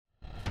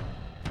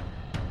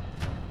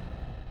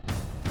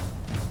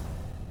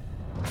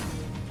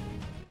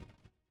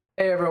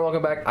Hey everyone,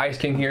 welcome back. Ice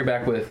King here,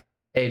 back with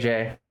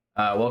AJ.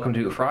 welcome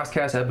to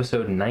Frostcast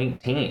episode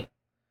 19.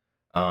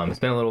 It's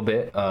been a little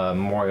bit,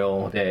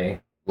 Memorial Day,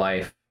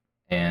 life,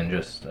 and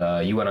just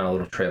you went on a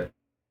little trip.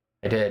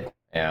 I did.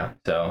 Yeah,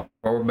 so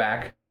we're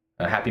back.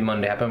 Happy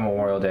Monday, happy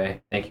Memorial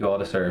Day. Thank you all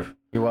to serve.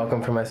 You're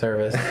welcome for my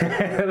service.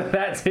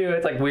 That too,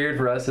 it's like weird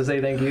for us to say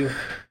thank you.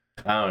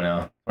 I don't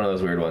know. One of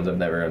those weird ones I've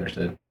never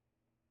understood.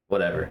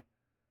 Whatever.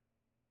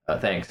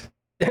 Thanks.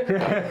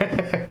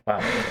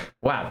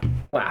 Wow.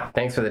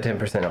 Thanks for the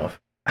 10% off.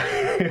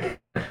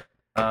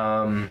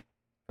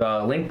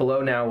 The link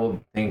below now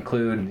will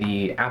include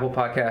the Apple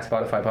Podcast,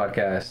 Spotify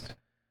Podcast,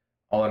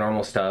 all the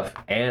normal stuff,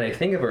 and a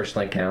Thingiverse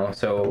link now.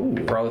 So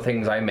for all the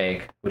things I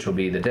make, which will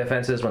be the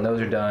defenses when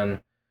those are done,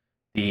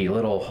 the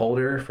little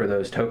holder for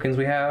those tokens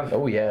we have.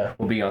 Oh yeah,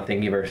 will be on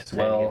Thingiverse as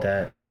well. Get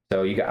that.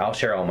 So I'll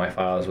share all my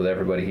files with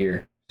everybody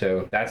here.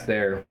 So that's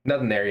there.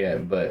 Nothing there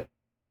yet, but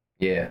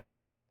yeah,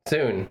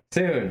 Soon.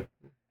 That's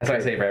what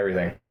I say for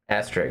everything.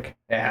 Asterisk.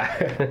 Yeah.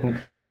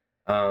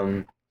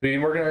 Have you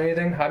been working on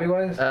anything hobby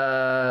wise?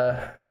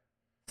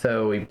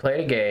 So we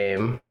played a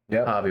game.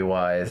 Yep. Hobby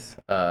wise.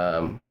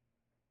 I've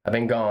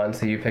been gone,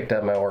 so you picked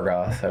up my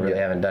Orgoth. I really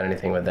haven't done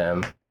anything with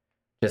them.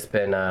 Just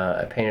been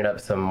I painted up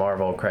some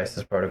Marvel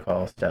Crisis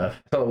Protocol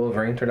stuff. I saw the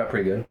Wolverine turned out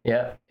pretty good.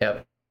 Yep.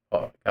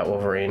 Oh, got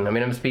Wolverine. I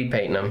mean, I'm speed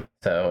painting them,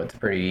 so it's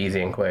pretty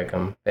easy and quick.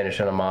 I'm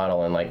finishing a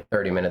model in like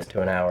 30 minutes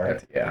to an hour.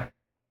 Yeah.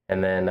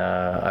 And then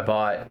I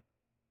bought,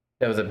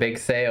 there was a big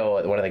sale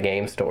at one of the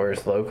game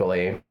stores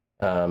locally.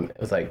 It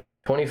was like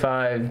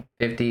 25,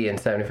 50, and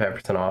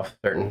 75% off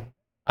certain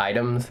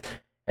items.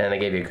 And they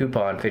gave you a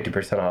coupon,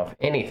 50% off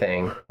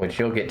anything, which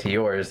you'll get to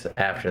yours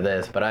after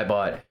this. But I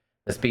bought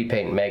the Speed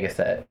Paint Mega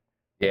Set.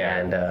 Yeah.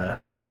 And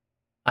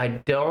I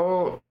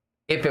don't,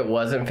 if it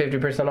wasn't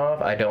 50%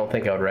 off, I don't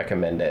think I would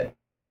recommend it.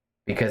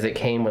 Because it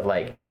came with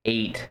like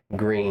 8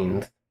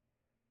 greens.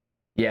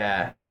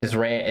 Yeah, just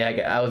ran.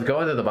 Like, I was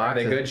going through the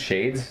boxes. Are they good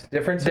shades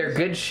differences? They're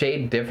good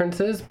shade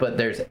differences, but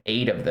there's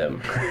 8 of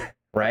them,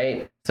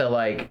 right? So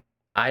like,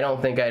 I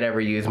don't think I'd ever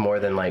use more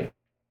than like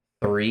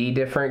 3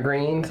 different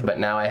greens, but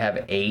now I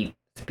have 8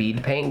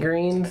 speed paint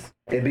greens.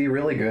 It'd be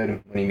really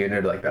good when you get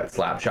into like that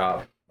slap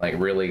shop, like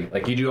really,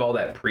 like you do all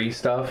that pre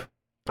stuff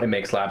and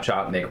make slap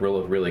shop make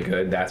really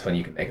good. That's when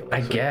you can make it. I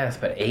guess,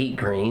 but 8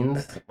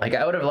 greens. Like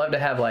I would have loved to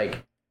have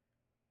like.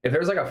 If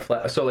there's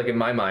like so like in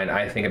my mind,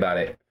 I think about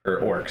it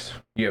for orcs.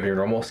 You have your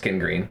normal skin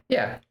green.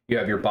 Yeah. You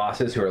have your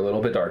bosses who are a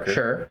little bit darker.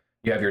 Sure.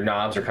 You have your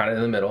knobs are kind of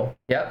in the middle.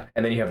 Yep.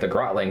 And then you have the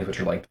grotlings, which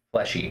are like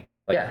fleshy.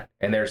 Like, yeah.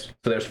 And there's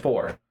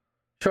 4.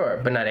 Sure,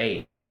 but not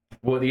 8.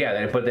 Well,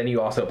 yeah, but then you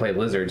also play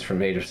lizards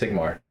from Age of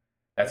Sigmar.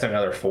 That's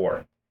another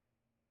 4.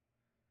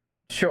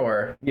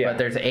 Sure. Yeah. But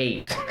there's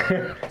 8.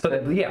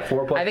 So yeah,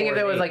 4 plus. I think 4 if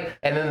there was 8. like,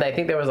 and then I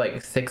think there was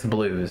like 6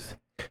 blues.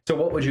 So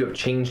what would you have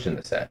changed in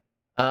the set?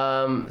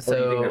 So do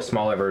you think a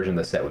smaller version of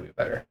the set would be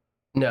better?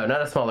 No,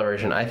 not a smaller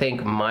version. I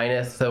think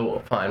minus.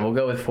 So fine, we'll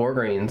go with 4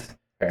 greens.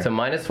 Fair. So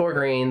minus 4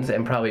 greens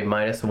and probably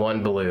minus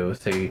 1 blue.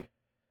 So,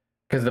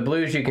 because the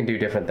blues you can do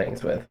different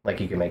things with. Like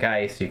you can make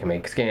ice, you can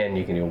make skin,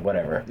 you can do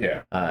whatever.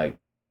 Yeah.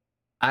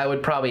 I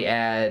would probably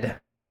add.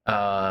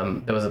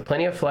 There was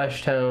plenty of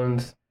flesh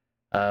tones.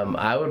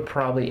 I would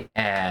probably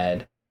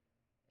add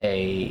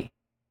a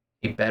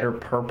better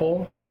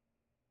purple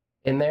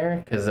in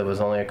there because there was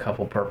only a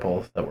couple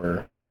purples that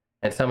were,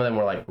 and some of them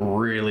were like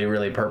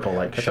really purple,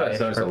 like shy.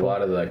 So there's a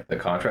lot of the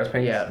contrast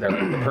paints. Yeah, they're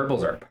like, the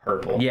purples are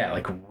purple. Yeah,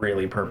 like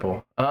really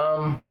purple.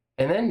 And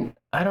then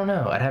I don't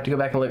know. I'd have to go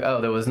back and look.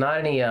 Oh, there was not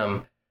any.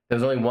 There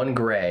was only 1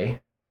 gray,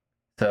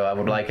 so I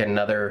would like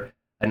another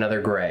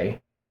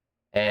gray,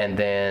 and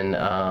then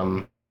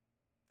a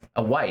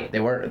white. They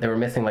were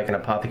missing like an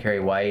apothecary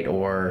white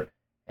or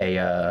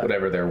a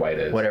whatever their white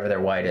is. Whatever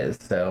their white is.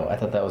 So I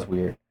thought that was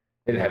weird.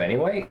 Did it have any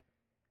white?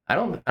 I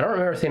don't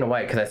remember seeing a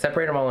white because I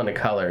separated them all into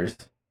colors,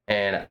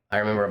 and I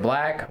remember a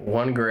black,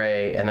 1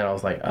 gray, and then I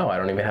was like, oh, I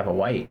don't even have a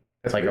white.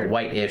 It's like weird. A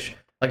white-ish,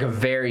 like a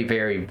very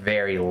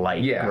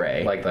light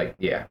gray. Like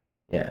yeah.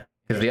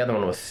 Because the other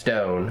one was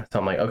stone, so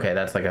I'm like, okay,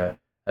 that's like a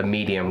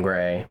medium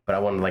gray, but I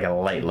wanted like a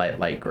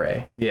light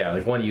gray. Yeah,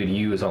 like one you'd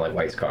use on like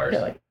white scars.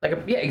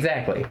 Yeah,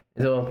 exactly.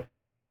 So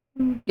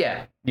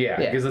yeah,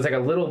 because it's like a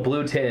little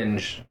blue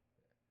tinge,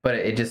 but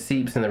it just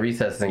seeps in the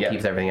recesses and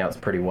keeps everything else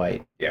pretty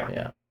white.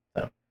 Yeah.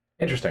 So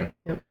interesting.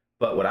 Yep.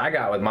 But what I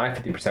got with my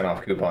 50%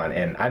 off coupon,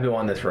 and I've been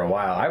on this for a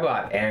while, I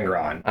bought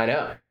Angron. I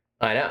know.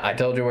 I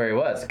told you where he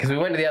was because we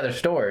went to the other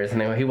stores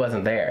and he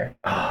wasn't there.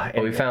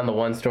 But we found the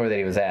one store that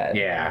he was at.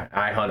 Yeah,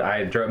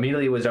 I drove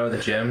immediately. Was done with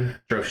the gym,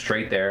 drove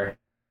straight there,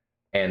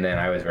 and then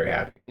I was very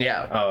happy.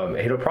 Yeah.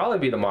 It'll probably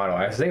be the model.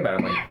 I was thinking about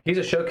it. I'm like, he's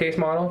a showcase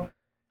model.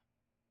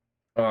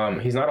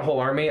 He's not a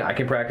whole army. I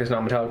can practice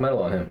non-metallic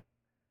metal on him.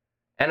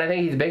 And I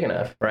think he's big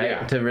enough, right?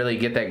 Yeah. To really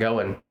get that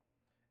going.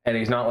 And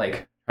he's not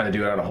like trying to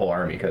do it on a whole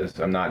army because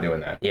I'm not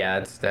doing that.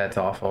 Yeah, that's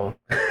awful.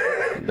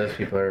 Those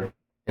people are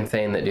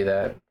insane that do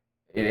that.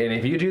 And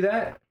if you do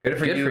that, good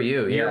for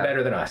you. You're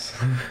better than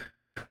us.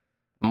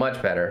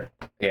 Much better.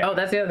 Yeah. Oh,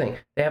 that's the other thing.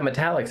 They have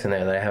metallics in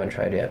there that I haven't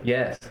tried yet.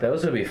 Yes,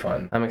 those would be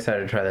fun. I'm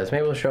excited to try those.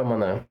 Maybe we'll show them on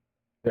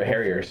The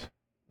Harriers.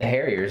 The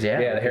Harriers, yeah.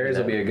 Yeah, the Harriers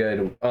will be a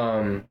good.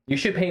 You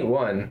should paint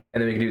one,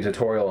 and then we can do a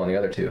tutorial on the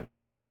other two.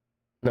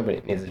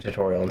 Nobody needs a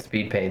tutorial on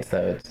speed paints,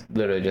 though. It's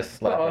literally just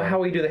slap Well, on. how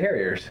we do the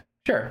Harriers.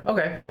 Sure.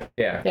 Okay.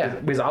 Yeah. Yeah.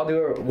 Because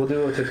we'll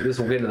do this.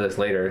 We'll get into this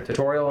later.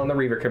 Tutorial on the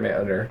Reaver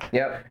Commander.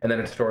 Yep. And then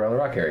a tutorial on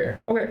the Rock Harrier.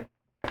 Okay.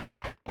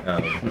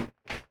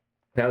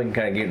 Now we can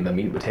kind of get into the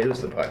meat and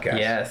potatoes of the podcast.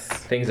 Yes.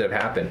 Things that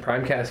have happened.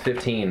 Primecast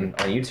 15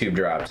 on YouTube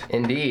dropped.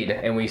 Indeed.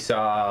 And we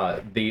saw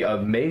the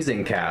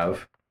amazing Cav.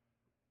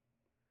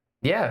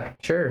 Yeah,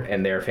 sure.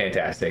 And they're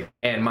fantastic.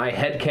 And my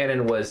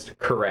headcanon was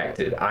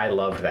corrected. I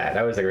loved that.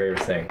 That was the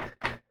greatest thing.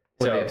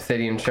 With So, the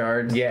obsidian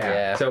shards?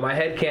 yeah. So my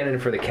headcanon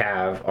for the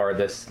Cav are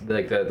this,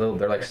 like, they're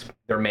like,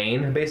 their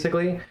main,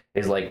 basically,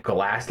 is like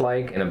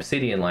glass-like and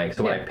obsidian-like.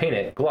 So when I paint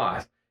it,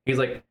 gloss. He's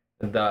like,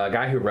 the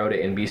guy who wrote it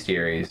in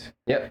Bestiaries.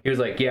 Yep. He was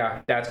like,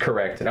 yeah, that's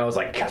correct. And I was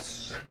like,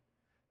 yes.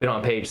 Been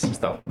on page since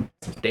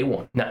day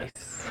one.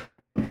 Nice.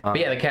 But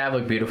yeah, the Cav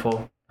looked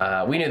beautiful.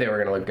 We knew they were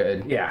gonna look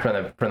good. Yeah.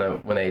 From the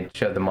when they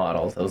showed the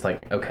models, I was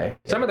like, okay.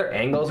 Some of their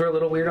angles are a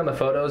little weird on the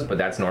photos, but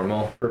that's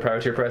normal for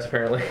Privateer Press,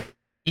 apparently.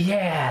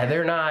 Yeah,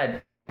 they're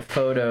not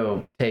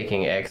photo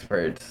taking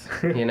experts.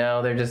 You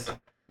know, they're just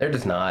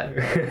not.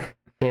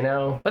 You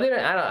know, but they don't.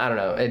 I don't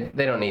know.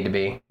 They don't need to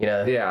be. You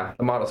know. Yeah,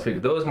 the models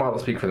speak. Those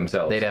models speak for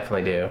themselves. They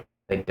definitely do.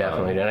 They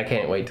definitely do. And I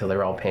can't wait till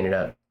they're all painted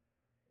up.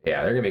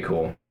 Yeah, they're gonna be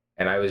cool.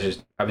 And I was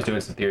doing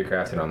some theory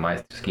crafting on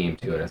my scheme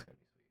too, and it's gonna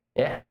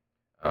be Yeah.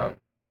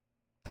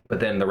 But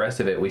then the rest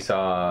of it, we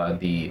saw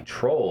the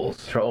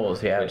trolls.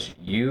 Trolls, yeah. Which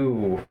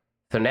you.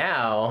 So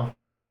now,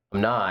 I'm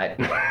not.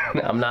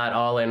 I'm not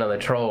all in on the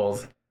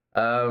trolls.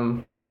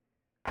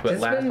 But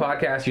last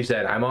podcast, you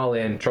said I'm all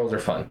in. Trolls are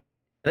fun.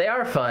 They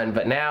are fun,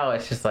 but now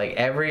it's just like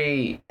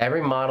every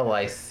model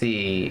I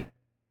see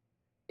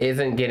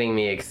isn't getting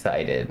me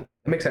excited.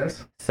 It makes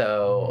sense.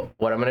 So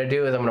what I'm gonna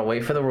do is I'm gonna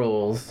wait for the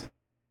rules,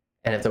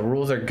 and if the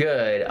rules are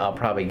good, I'll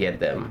probably get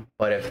them.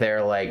 But if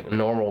they're like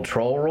normal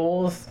troll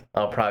rules,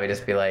 I'll probably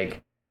just be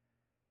like,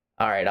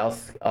 all right,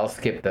 I'll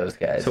skip those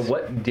guys. So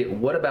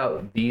what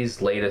about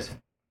these latest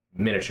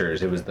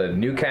miniatures? It was the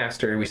new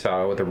caster we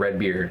saw with the red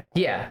beard.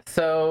 Yeah.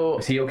 So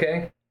Is he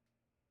okay?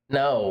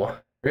 no.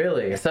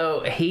 Really? So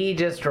he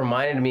just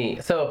reminded me.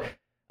 So,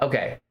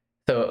 okay.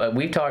 So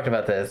we've talked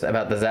about this,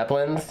 about the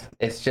Zeppelins.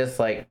 It's just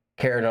like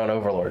Caradon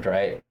Overlords,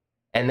 right?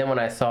 And then when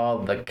I saw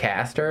the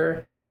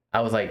caster, I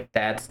was like,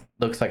 that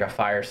looks like a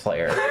fire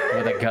slayer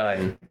with a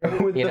gun.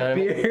 With You the know what I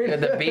mean? beard?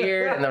 With the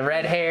beard and the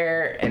red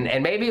hair.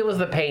 And maybe it was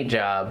the paint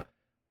job.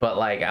 But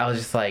like, I was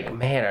just like,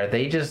 man, are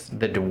they just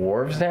the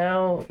dwarves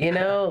now? You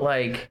know,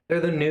 like.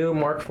 They're the new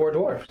Mark IV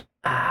dwarves.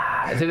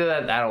 It's either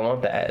that, I don't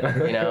want that.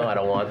 You know, I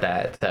don't want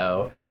that.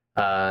 So.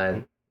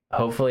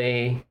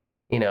 Hopefully,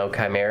 you know,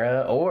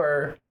 Chimera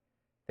or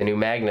the new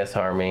Magnus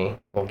army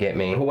will get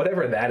me.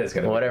 Whatever that is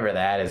gonna Whatever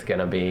that is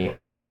gonna be.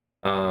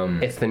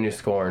 It's the new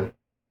Scorn.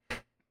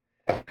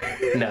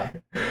 No.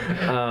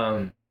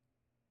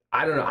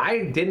 I don't know.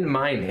 I didn't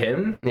mind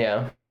him,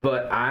 Yeah.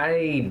 but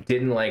I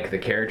didn't like the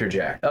character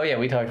Jack. Oh yeah,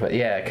 we talked about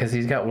because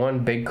he's got one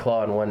big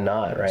claw and one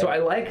not, right? So I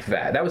liked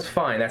that. That was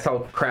fine. That's how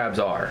crabs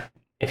are.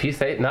 If you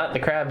say not the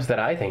crabs that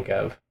I think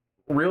of.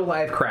 Real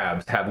life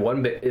crabs have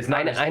one bit. It's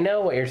not. I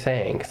know what you're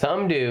saying.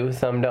 Some do,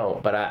 some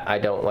don't. But I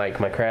don't like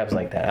my crabs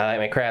like that. I like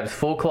my crabs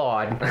full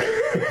clawed,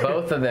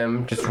 both of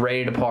them just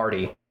ready to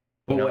party.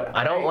 You know,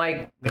 I don't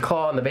like the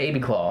claw and the baby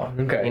claw.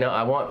 Okay. You know,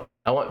 I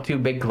want two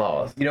big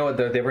claws. You know what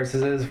the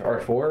differences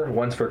are for?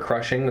 One's for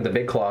crushing with the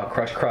big claw,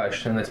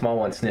 crush, and the small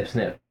one,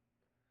 snip.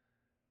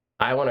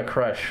 I want to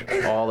crush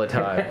all the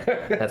time.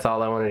 That's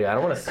all I want to do. I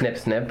don't want to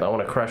snip. I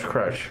want to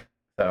crush.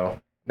 So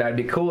now it'd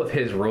be cool if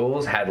his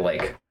rules had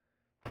like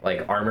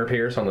armor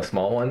pierce on the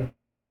small one.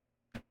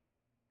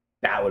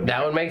 That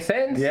would make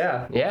sense.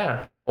 Yeah.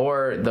 Yeah.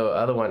 Or the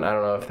other one, I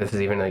don't know if this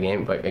is even in the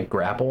game, but a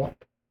grapple.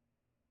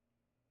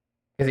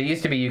 Because it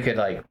used to be you could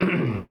like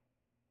you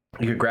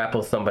could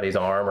grapple somebody's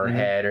arm or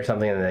head or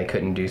something, and they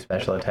couldn't do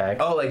special attacks.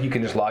 Oh, like you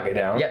can just lock it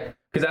down. Yeah.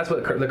 Because that's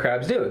what the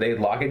crabs do. They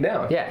lock it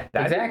down. Yeah,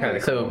 That'd be exactly.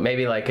 kinda So cool.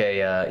 maybe like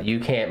a you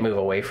can't move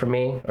away from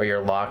me, or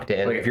you're locked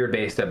in. Like if you're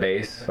base to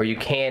base. Or you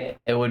can't.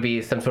 It would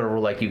be some sort of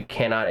rule like you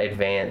cannot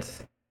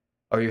advance,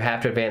 or you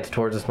have to advance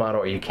towards this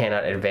model, or you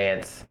cannot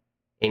advance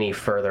any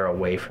further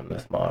away from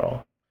this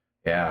model.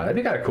 Yeah, that'd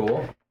be kind of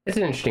cool. It's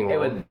an interesting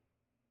rule.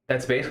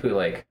 That's basically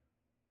like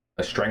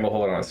a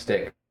stranglehold on a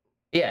stick.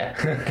 Yeah,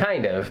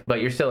 kind of,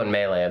 but you're still in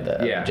melee of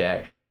the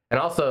jack. And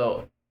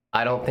also,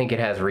 I don't think it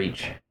has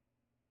reach.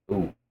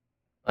 Ooh.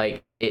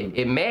 Like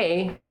it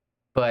may,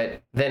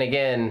 but then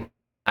again,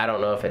 I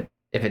don't know if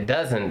it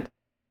doesn't,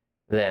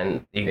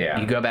 then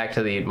you go back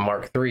to the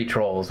Mark III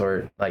trolls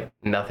where like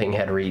nothing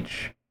had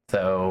reach.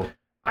 So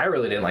I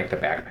really didn't like the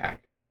backpack.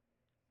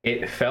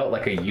 It felt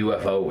like a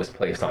UFO was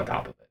placed on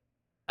top of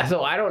it.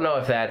 So I don't know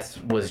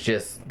if was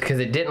just because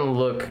it didn't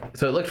look.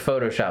 So it looked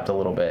photoshopped a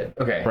little bit.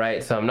 Okay.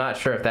 Right. So I'm not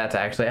sure if that's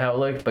actually how it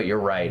looked, but you're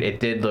right.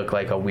 It did look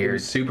like a It weird.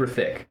 was super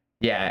thick.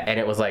 Yeah, and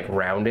it was like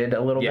rounded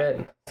a little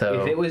bit.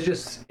 So if it was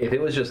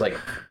just like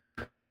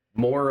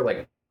more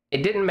like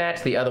it didn't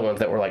match the other ones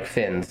that were like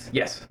fins.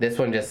 Yes. This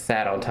one just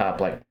sat on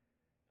top like,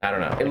 I don't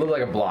know. It looked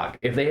like a block.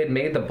 If they had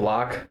made the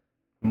block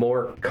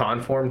more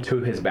conform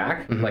to his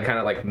back, like kind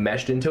of like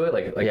meshed into it,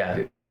 like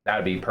yeah, that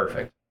would be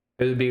perfect.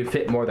 It would be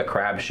fit more the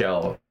crab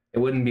shell. It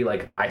wouldn't be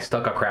like I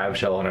stuck a crab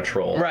shell on a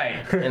troll. Right.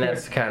 And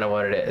that's kind of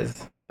what it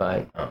is.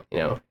 But, you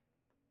know.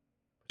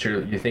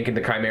 You thinking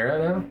the Chimera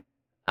now?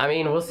 I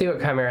mean, we'll see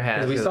what Chimera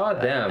has. Because we saw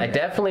them. I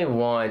definitely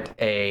want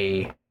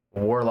a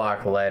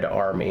Warlock-led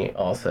army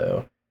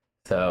also.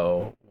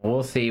 So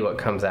we'll see what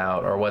comes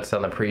out or what's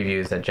on the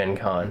previews at Gen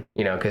Con.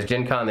 You know, because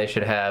Gen Con, they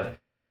should have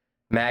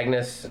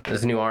Magnus'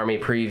 new army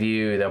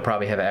preview. They'll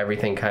probably have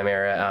everything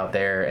Chimera out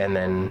there. And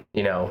then,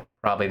 you know,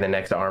 probably the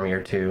next army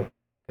or two.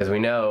 Because we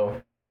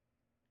know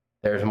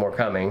there's more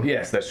coming.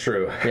 Yes, that's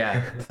true.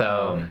 Yeah.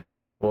 So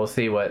we'll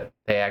see what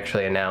they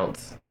actually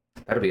announce.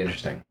 That'll be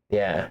interesting.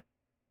 Yeah.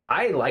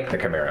 I like the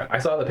Chimera. I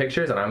saw the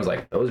pictures and I was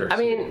like, those are sweet. I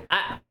mean,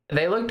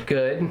 they looked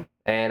good,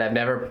 and I've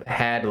never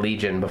had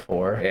Legion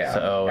before. Yeah.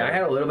 So and I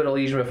had a little bit of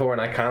Legion before,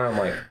 and I kind of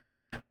like,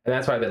 and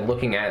that's why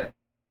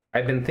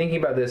I've been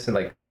thinking about this and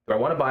like, do I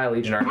want to buy a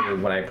Legion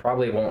army when I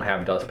probably won't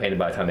have dust painted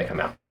by the time they come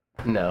out?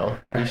 No.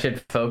 You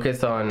should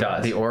focus on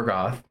the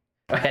Orgoth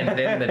and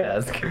then the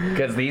Dusk,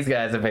 because these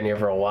guys have been here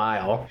for a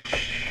while.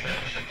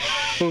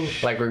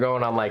 Like, we're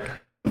going on like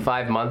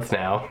 5 months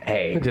now.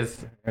 Hey,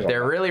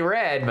 they're really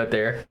red, but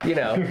they're, you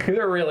know,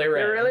 they're really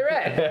red. They're really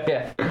red.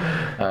 Yeah.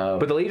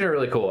 But the Legion are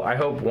really cool. I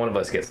hope one of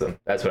us gets them.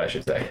 That's what I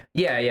should say.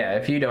 Yeah.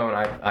 If you don't,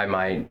 I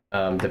might,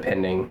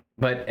 depending.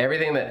 But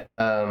everything that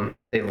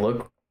they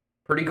look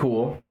pretty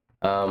cool.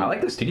 I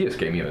like the Studios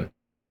game even.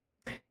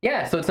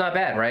 Yeah, so it's not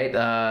bad, right?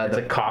 It's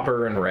like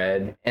copper and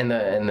red, and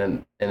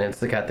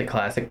it's got the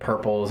classic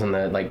purples and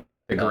the like.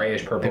 The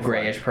grayish purple. The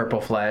grayish purple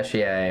flash,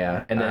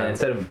 yeah. And then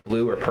instead of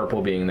blue or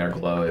purple being their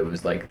glow, it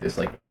was like this,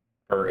 like,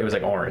 or it was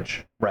like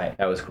orange. Right.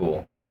 That was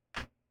cool.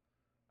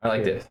 I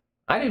liked it.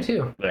 I do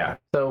too. Yeah.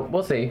 So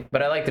we'll see.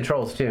 But I like the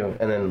trolls too.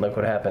 And then look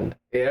what happened.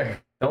 Yeah.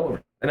 No,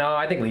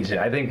 I think Legion.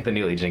 I think the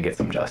new Legion gets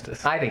some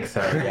justice. I think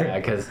so. Yeah,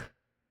 because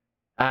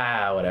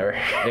whatever.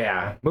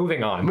 Yeah.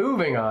 Moving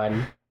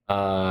on.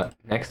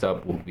 Next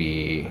up will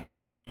be.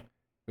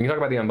 We can talk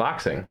about the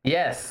unboxing.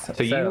 Yes.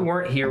 So you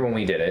weren't here when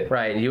we did it.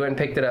 Right. You went and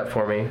picked it up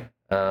for me.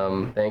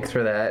 Thanks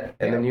for that.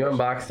 And then you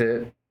unboxed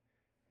it.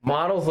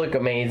 Models look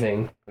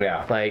amazing.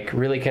 Yeah. Like,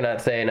 really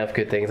cannot say enough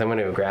good things. I'm going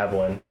to go grab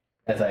one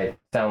as I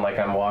sound like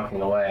I'm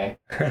walking away.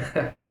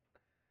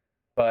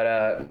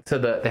 But, so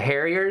the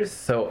Harriers,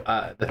 so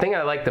the thing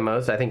I like the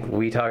most, I think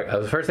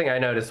the first thing I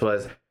noticed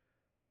was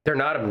they're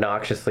not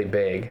obnoxiously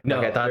big. No,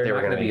 like, I thought they're they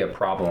were going to be a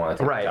problem on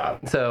the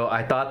top. So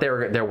I thought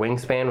their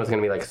wingspan was going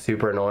to be, like,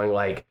 super annoying,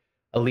 like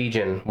a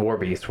Legion War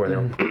Beast, where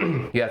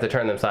you have to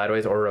turn them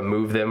sideways or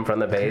remove them from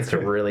the base to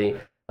really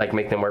like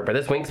make them work. But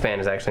this wingspan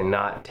is actually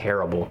not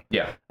terrible.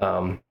 Yeah.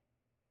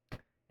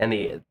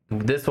 And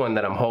this one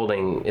that I'm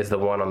holding is the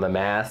one on the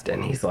mast,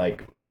 and he's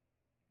like,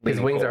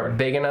 his wings are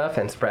big enough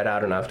and spread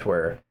out enough to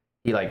where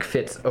he like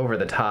fits over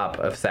the top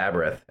of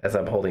Sabrith as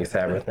I'm holding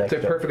Sabrith next to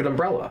him. It's a perfect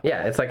umbrella.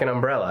 Yeah, it's like an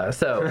umbrella.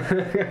 So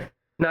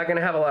not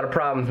gonna have a lot of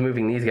problems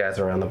moving these guys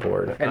around the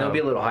board. And they'll be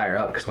a little higher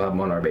up because we'll have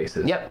them on our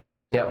bases. Yep.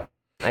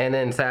 And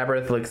then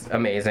Sabrith looks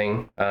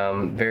amazing.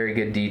 Very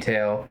good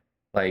detail.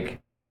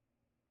 Like,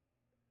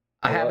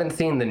 I haven't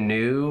seen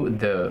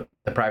the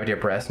Privateer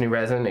Press new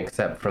resin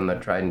except from the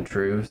Tried and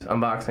True's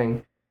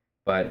unboxing.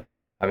 But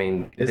I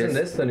mean, this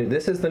is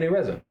the new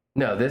resin?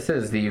 No, this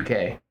is the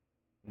UK.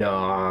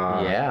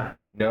 No. Yeah.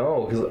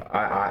 No,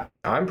 because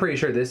I'm pretty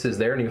sure this is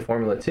their new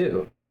formula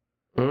too.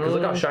 Because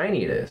look how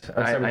shiny it is.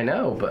 I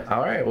know, but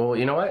all right. Well,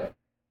 you know what?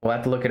 We'll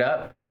have to look it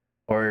up,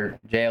 or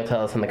Jay will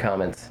tell us in the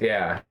comments.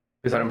 Yeah.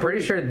 But I'm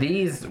pretty sure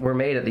these were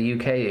made at the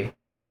UK.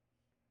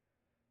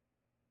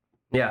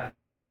 Yeah.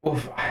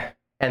 Oof.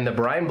 And the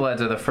Brine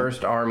Bloods are the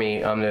first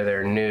army under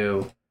their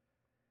new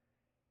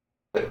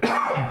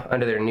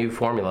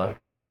formula.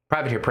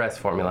 Privateer Press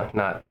formula,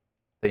 not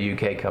the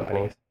UK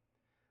companies.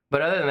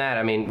 But other than that,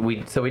 I mean, we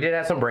did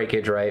have some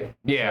breakage, right?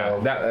 Yeah.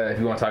 So, that if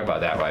you want to talk about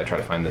that while I try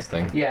to find this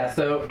thing. Yeah,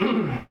 so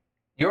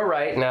you're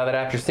right. Now that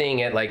after seeing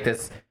it, like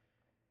this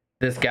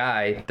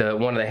guy,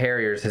 one of the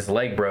Harriers, his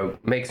leg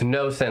broke. Makes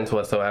no sense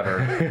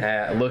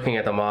whatsoever. Looking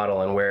at the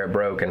model and where it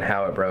broke and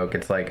how it broke,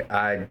 it's like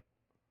I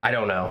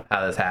don't know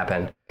how this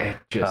happened. It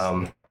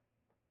just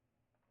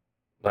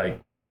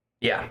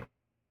yeah.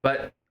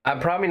 But I'm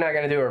probably not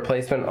gonna do a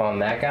replacement on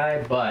that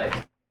guy.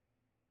 But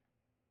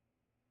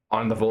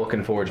on the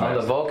Vulcan Forge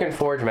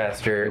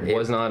Master, it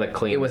was not a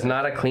clean. It was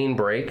not a clean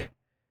break.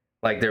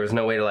 Like, there was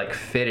no way to like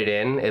fit it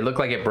in. It looked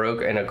like it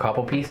broke in a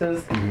couple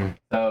pieces. Mm-hmm.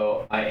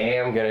 So I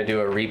am gonna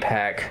do a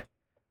repack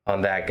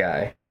on that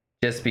guy,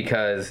 just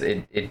because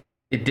it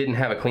didn't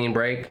have a clean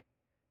break.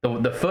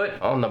 The foot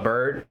on the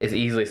bird is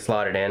easily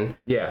slotted in.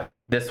 Yeah.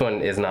 This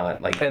one is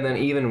not. Like, and then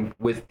even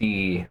with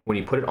when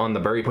you put it on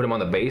the bird, you put him on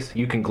the base,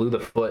 you can glue the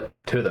foot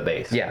to the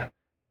base. Yeah.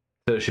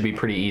 So it should be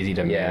pretty easy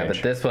to manage. Yeah,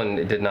 but this one,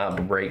 it did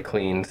not break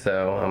clean,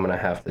 so I'm gonna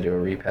have to do a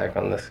repack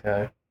on this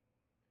guy.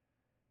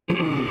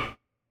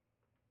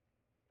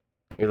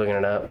 You're looking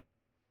it up.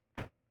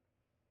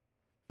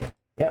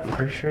 Yeah, I'm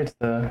pretty sure it's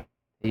the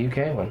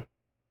UK one.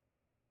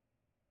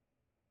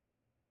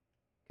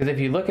 Because if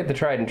you look at the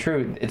tried and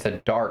true, it's a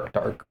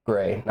dark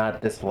gray,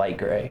 not this light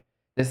gray.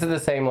 This is the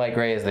same light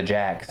gray as the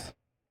Jacks.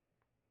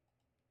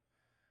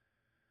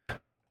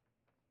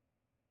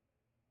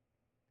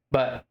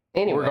 But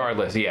anyway.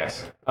 Regardless,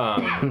 yes.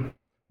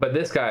 But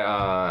this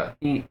guy,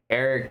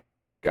 Eric,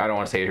 I don't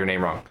want to say your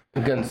name wrong.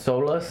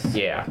 Gonzalez?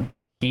 Yeah.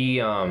 He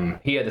had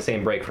the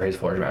same break for his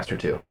Forge Master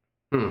too.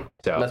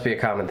 So must be a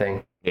common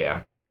thing.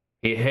 Yeah.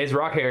 His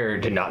rock hair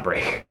did not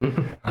break.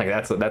 Like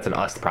that's an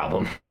us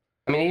problem.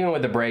 I mean, even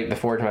with the break, the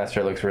Forge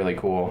Master looks really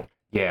cool.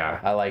 Yeah.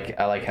 I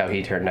like how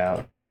he turned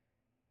out.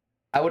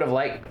 I would have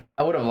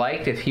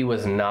liked if he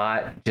was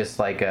not just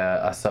like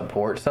a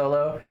support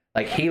solo.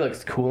 Like he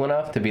looks cool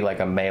enough to be like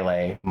a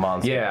melee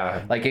monster.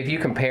 Yeah. Like if you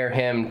compare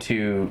him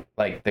to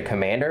like the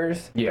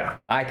commanders, yeah,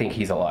 I think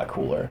he's a lot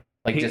cooler.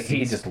 Like he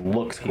just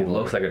looks cool. He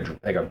looks like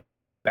a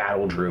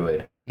battle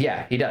druid.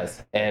 Yeah, he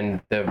does.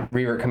 And the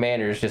Reaver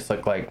commanders just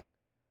look like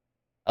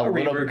a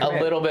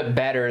little bit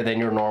better than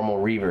your normal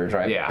Reavers,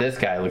 right? Yeah. This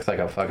guy looks like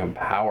a fucking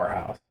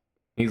powerhouse.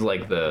 He's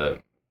like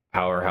the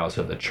powerhouse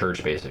of the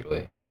church,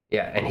 basically.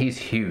 Yeah, and he's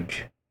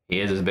huge. He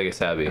is as big as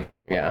Savvy.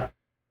 Yeah.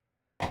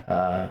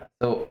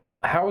 So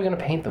how are we gonna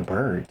paint the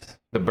birds?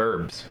 The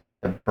burbs.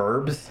 The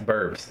burbs?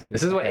 Burbs.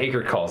 This is what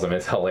Aker calls them.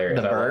 It's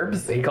hilarious. The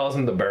burbs? He calls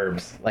them the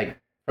burbs. Like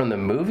from the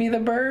movie The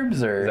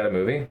Burbs, or is that a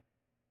movie?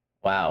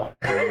 Wow.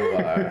 You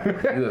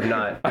have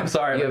not. I'm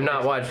sorry. You have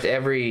not watched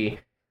every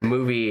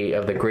movie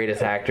of the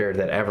greatest actor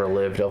that ever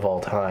lived of all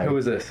time. Who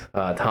is this?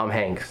 Tom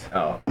Hanks.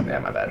 Oh, yeah,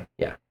 my bad.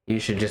 Yeah. You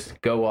should just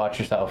go watch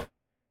yourself.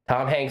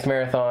 Tom Hanks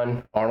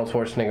marathon, Arnold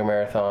Schwarzenegger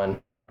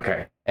marathon.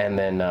 Okay. And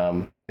then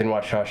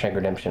watch Shawshank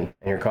Redemption,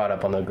 and you're caught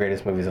up on the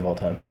greatest movies of all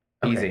time.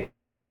 Okay. Easy.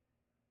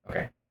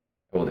 Okay.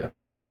 We'll do.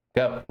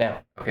 Go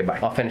now. Okay, bye.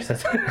 I'll finish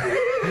this. I'll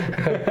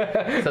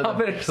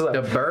finish this.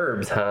 The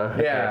burbs, huh?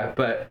 Yeah, Okay.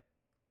 but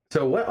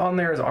so what on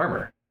there is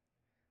armor?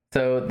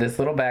 So this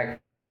little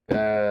back,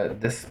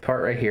 this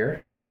part right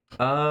here,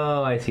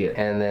 Oh, I see it.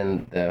 and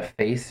then the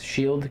face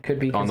shield could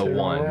be On the considered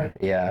one. armor.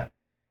 Yeah.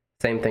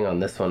 Same thing on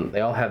this one. They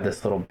all have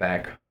this little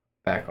back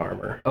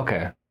armor.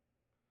 Okay.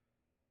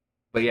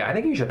 But yeah, I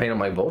think you should paint them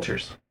like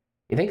vultures.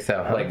 You think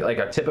so? Huh? Like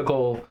a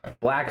typical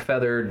black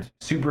feathered,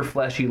 super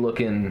fleshy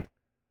looking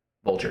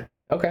vulture.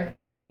 Okay.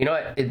 You know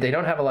what? They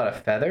don't have a lot of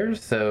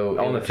feathers, so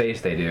On the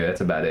face they do.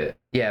 That's about it.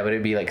 yeah, but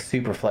it'd be like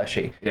super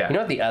fleshy. Yeah. You know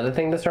what the other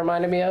thing this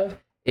reminded me of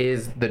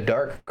is the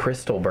dark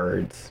crystal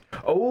birds.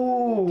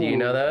 Oh. Do you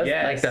know those?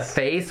 Yes. Like the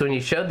face, when you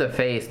showed the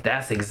face,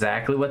 that's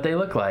exactly what they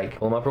look like.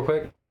 Pull them up real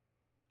quick.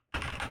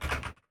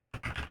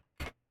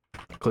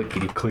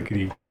 Clickety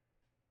clickety.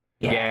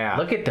 Yeah.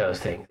 Look at those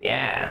things.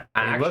 Yeah.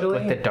 They look Actually-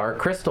 like the dark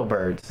crystal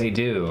birds. They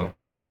do.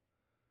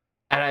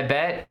 And I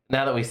bet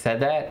now that we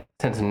said that,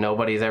 since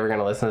nobody's ever going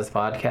to listen to this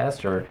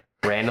podcast, or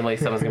randomly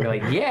someone's going to be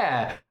like,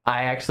 yeah,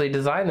 I actually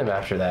designed them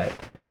after that.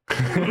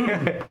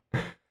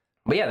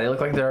 But yeah, they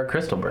look like they're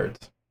crystal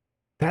birds.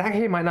 That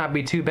actually might not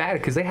be too bad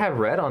because they have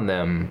red on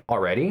them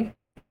already.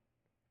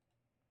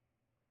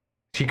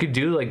 So you could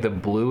do like the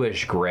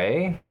bluish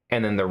gray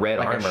and then the red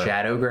Like armor. a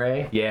shadow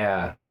gray.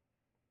 Yeah.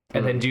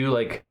 And then do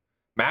like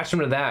match them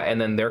to that, and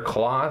then their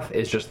cloth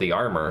is just the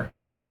armor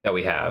that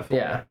we have.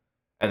 Yeah.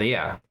 And then,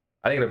 yeah,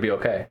 I think it'll be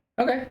okay.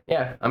 Okay.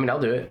 Yeah. I mean, I'll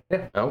do it.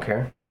 Yeah. I don't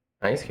care.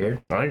 I ain't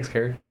scared. I ain't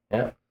scared.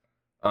 Yeah.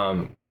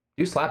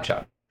 Do slap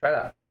chop. Try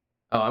that.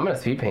 Oh, I'm going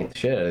to speed paint the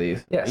shit out of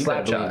these. Yeah, you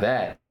slap gotta believe chop.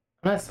 that.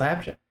 I'm not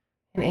slap chop.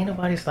 And ain't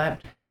nobody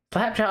slap.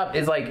 Slap chop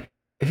is like,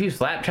 if you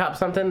slap chop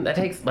something, that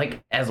takes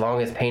like as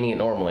long as painting it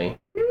normally.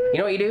 You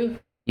know what you do?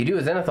 You do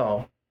a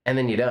zenithal, and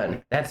then you're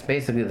done. That's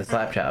basically the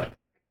slap chop.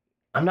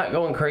 I'm not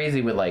going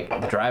crazy with like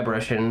the dry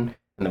brushing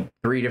and the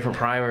 3 different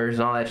primers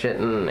and all that shit.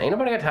 And ain't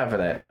nobody got time for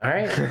that. All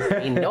right?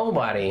 Ain't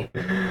nobody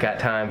got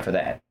time for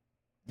that.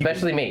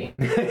 Especially me.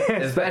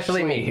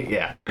 Especially me.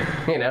 Yeah.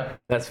 You know?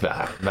 That's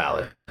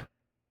valid.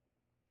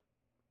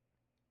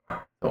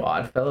 So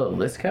Oddfellow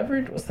list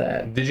coverage? What's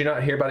that? Did you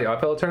not hear about the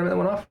Oddfellow tournament that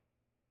went off?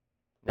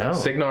 No.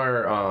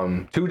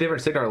 Signar, 2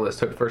 different Signar lists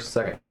took first and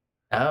second.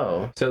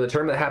 Oh. So the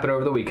tournament that happened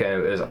over the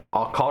weekend is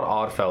called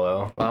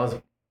Oddfellow. Well, I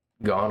was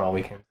gone all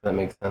weekend, so that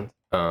makes sense.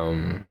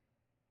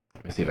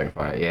 Let me see if I can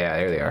find it. Yeah,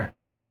 there they are.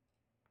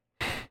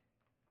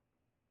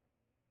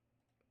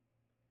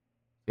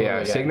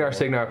 Yeah,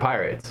 Signar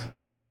Pirates.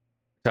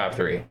 Top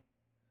 3.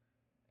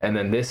 And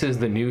then this is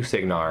the new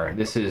Signar.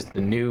 This is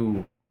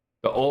the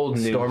old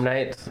new Storm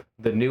Knights?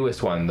 the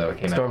newest one that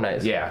came out. Storm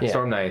Knights. Yeah,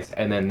 Storm Knights,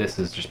 and then this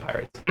is just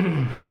Pirates.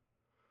 I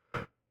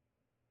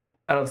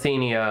don't see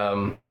any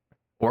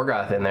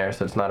Orgoth in there,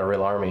 so it's not a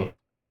real army.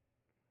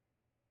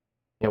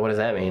 Yeah, what does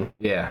that mean?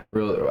 Yeah,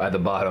 real at the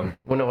bottom.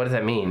 Well, no, what does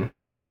that mean?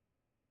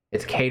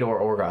 It's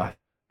Khador Orgoth.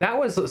 That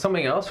was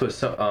something else.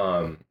 Was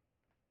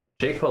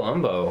Jake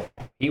Palumbo?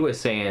 He was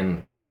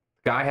saying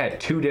guy had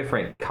 2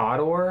 different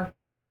Khador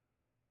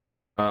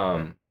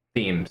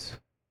themes,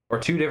 or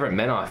 2 different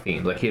Menoth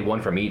themes. Like he had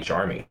one from each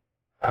army.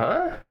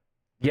 Huh?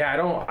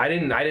 Yeah, I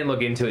didn't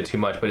look into it too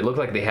much, but it looked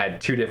like they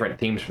had 2 different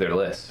themes for their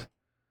lists.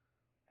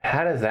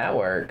 How does that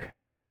work?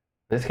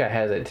 This guy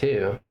has it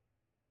too.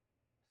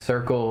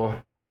 Circle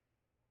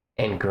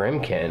and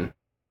Grimkin.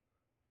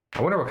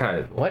 I wonder what kind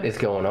of What is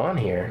going on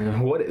here?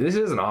 what. This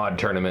is an odd And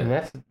tournament.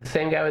 that's the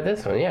same guy with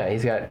this one. Yeah,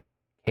 he's got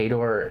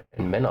Kador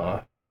and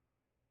Minoff.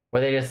 Were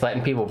they just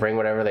letting people bring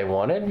whatever they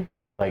wanted?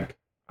 Like,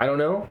 I don't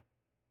know.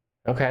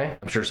 okay,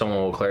 I'm sure someone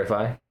will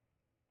clarify.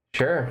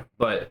 sure.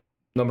 But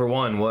number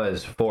one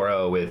was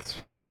 4-0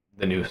 with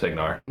the new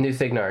Signar. New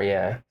Signar,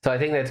 yeah. So I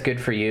think that's good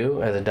for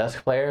you as a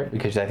Dusk player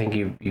because I think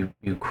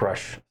you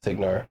crush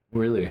Signar.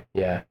 Really?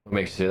 Yeah. What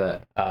makes you say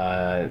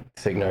that?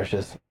 Signar's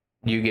just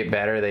you get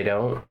better, they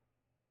don't.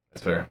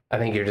 That's fair. I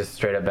think you're just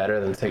straight up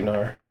better than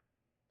Signar.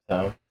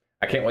 So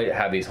I can't wait to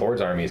have these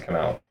Hordes armies come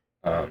out.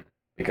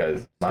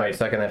 Because start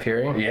sucking that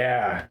fury.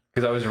 yeah,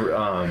 because I was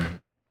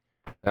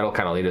that'll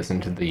kind of lead us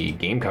into the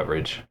game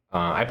coverage.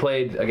 I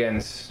played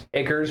against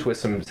Acres with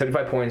some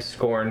 75 points,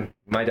 Scorn,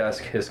 my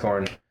Dusk, his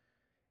Scorn,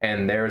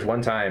 and there was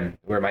one time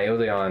where my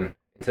Ozeon,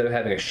 instead of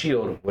having a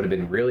shield, would have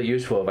been really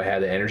useful if I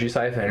had the Energy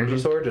Scythe and Energy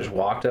Sword, just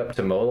walked up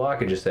to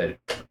Moloch and just said,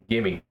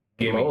 gimme.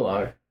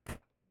 Moloch.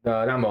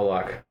 Not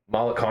Moloch.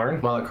 Malakarn?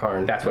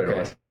 Malakarn. That's what it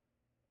was.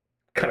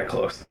 Kind of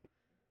close.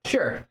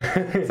 Sure.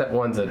 Except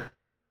one's a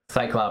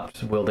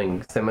Cyclops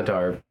wielding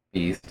scimitar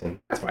beast, and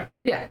That's fine.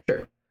 yeah,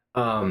 sure.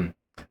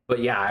 But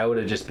yeah, I would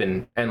have just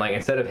been, and like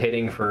instead of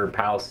hitting for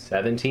PAL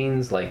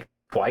 17s like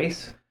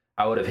twice,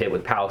 I would have hit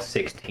with PAL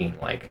 16,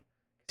 like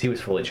he was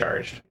fully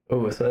charged.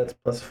 Oh, so that's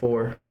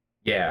 +4.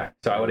 Yeah,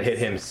 so I would have hit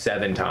him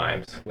 7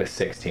 times with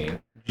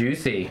 16.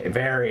 Juicy.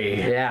 Very.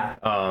 Yeah.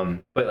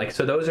 But like,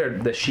 so those are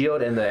the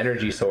shield and the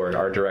energy sword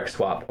are direct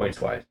swap points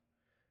wise.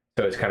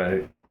 So it's kind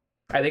of,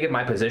 I think if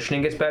my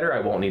positioning gets better, I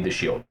won't need the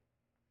shield.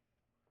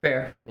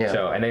 Fair. Yeah.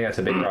 So I think that's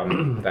a big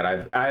problem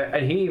that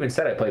and he even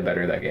said I played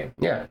better that game.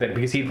 Yeah. That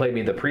because he played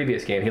me the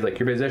previous game, he's like,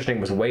 your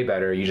positioning was way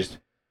better. You just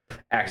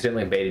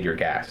accidentally baited your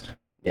ghast.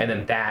 Yeah. And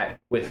then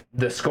that with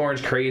the Scorn's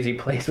crazy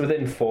place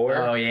within 4.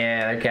 Oh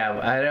yeah, their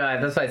cav. I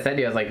know. That's what I said to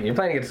you. I was like, you're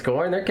playing against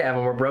Score, and their cav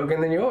more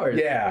broken than yours.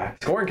 Yeah,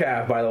 Scorn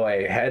Calf, by the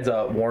way, heads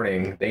up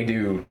warning, they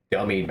do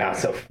dummy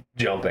amounts of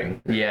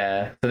jumping.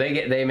 Yeah. So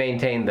they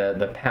maintain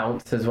the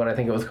pounce is what I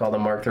think it was called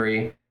in Mark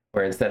III,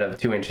 where instead of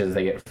 2 inches,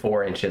 they get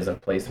 4 inches of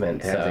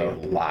placement. That's So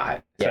a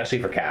lot,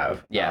 especially for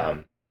Cav. Yeah.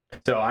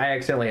 So I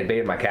accidentally had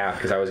baited my Calf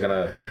because I was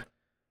gonna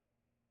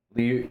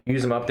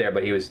use him up there,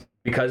 but he was,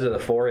 because of the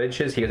 4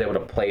 inches, he was able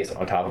to place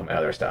on top of my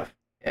other stuff.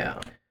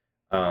 yeah.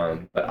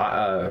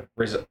 But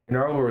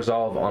Gnarl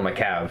Resolve on my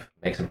Cav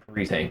makes him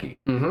pretty tanky.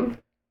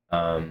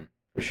 Mm-hmm.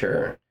 For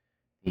sure.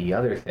 The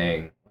other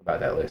thing about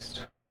that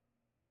list.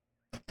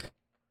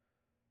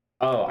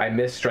 Oh, I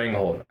missed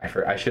Stranglehold.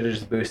 I should have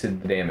just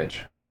boosted the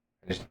damage.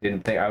 I just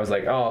didn't think. I was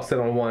like, oh, I'll sit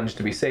on 1 just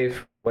to be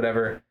safe.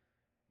 Whatever.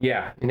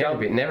 Yeah. You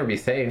never be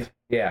safe.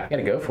 Yeah. You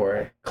gotta go for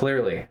it.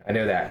 Clearly, I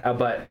know that.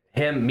 But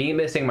me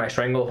missing my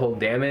Stranglehold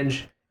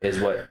damage is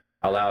what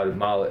allowed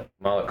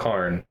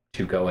Malakarn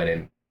to go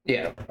in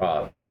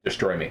and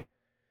destroy me.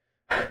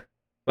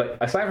 But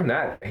aside from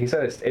that, he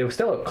said it was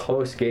still a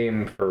close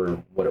game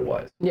for what it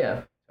was.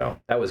 Yeah. So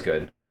that was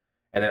good.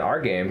 And then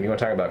our game, you want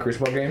to talk about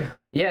Crucible game?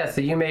 Yeah.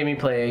 So you made me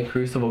play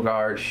Crucible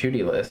Guard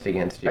shooty list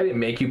against you. I didn't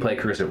make you play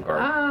Crucible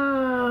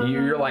Guard.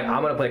 You're like,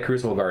 I'm going to play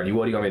Crucible Guard.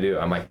 What do you want me to do?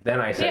 I'm like, then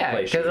I said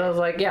play because shooty. I was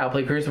like, yeah, I'll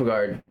play Crucible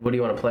Guard. What do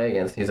you want to play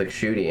against? He's like,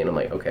 shooty. And I'm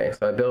like, okay.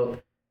 So I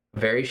built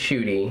very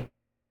shooty,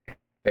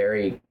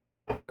 very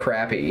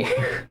crappy,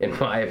 in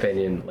my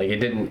opinion. Like,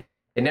 it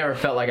never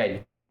felt like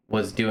I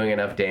was doing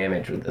enough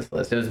damage with this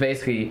list. It was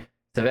basically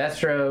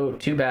Silvestro,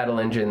 2 Battle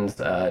Engines,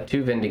 2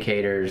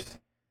 Vindicators,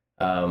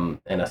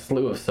 and a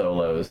slew of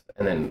solos,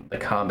 and then the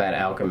Combat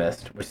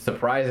Alchemist, which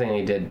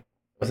surprisingly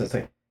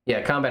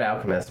Combat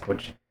Alchemist,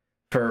 which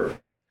for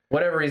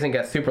whatever reason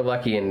got super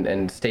lucky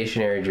and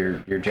stationaried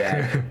your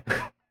jack.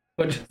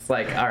 Which is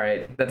like, all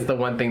right, that's the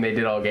one thing they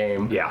did all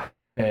game. Yeah.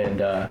 And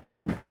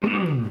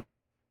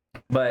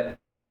but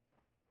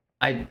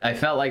I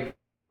felt like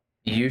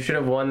you should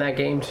have won that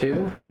game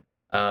too.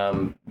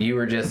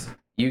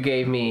 You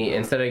gave me,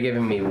 instead of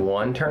giving me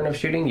 1 turn of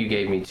shooting, you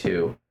gave me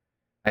 2.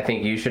 I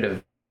think you should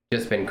have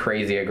just been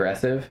crazy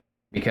aggressive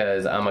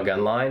because I'm a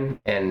gun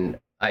line and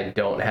I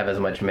don't have as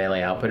much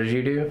melee output as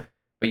you do,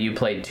 but you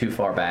played too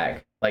far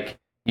back. Like,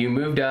 you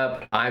moved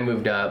up, I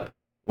moved up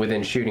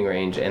within shooting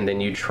range, and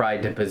then you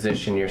tried to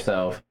position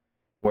yourself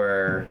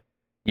where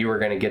you were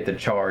going to get the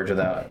charge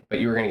but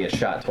you were going to get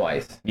shot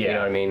twice. Yeah. You know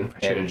what I mean?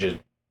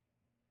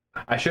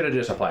 I should have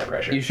just applied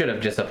pressure. You should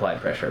have just applied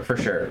pressure, for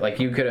sure. Like,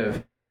 you could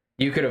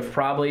have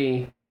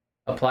probably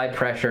applied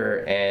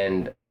pressure,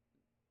 and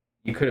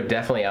you could have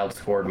definitely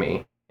outscored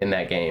me in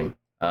that game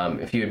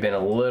if you had been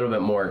a little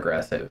bit more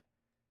aggressive.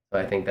 So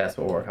I think that's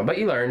what we're working on. But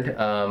you learned.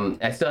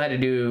 I still had to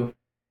do,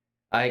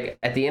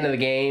 at the end of the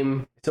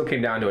game... It still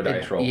came down to a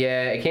dice roll.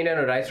 Yeah, it came down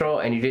to a dice roll,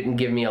 and you didn't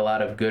give me a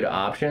lot of good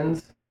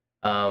options.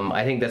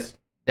 I think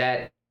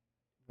that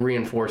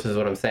reinforces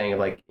what I'm saying.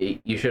 Like,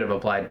 you should have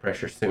applied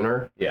pressure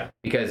sooner. Yeah.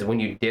 Because when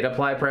you did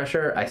apply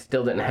pressure, I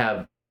still didn't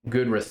have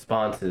good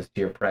responses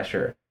to your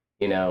pressure,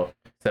 you know?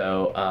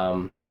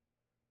 So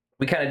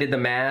we kind of did the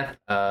math.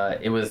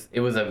 It was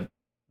a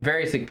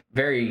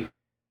very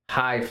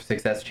high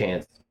success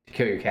chance to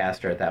kill your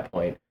caster at that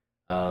point.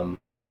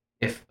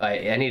 If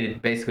I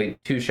needed basically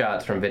 2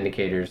 shots from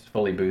Vindicators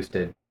fully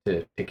boosted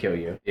to kill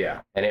you.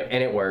 Yeah. And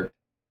it worked.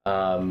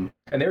 And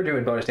they were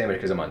doing bonus damage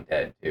because I'm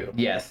undead too.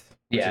 Yes.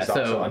 Which yeah. is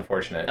also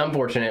unfortunate.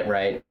 Unfortunate,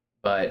 right?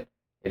 But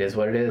it is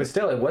what it is. But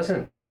still, it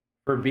wasn't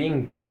for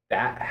being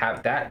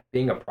that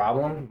being a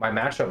problem. My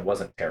matchup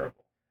wasn't terrible.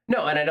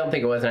 No, and I don't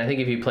think it was. And I think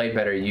if you played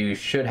better, you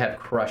should have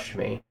crushed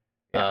me.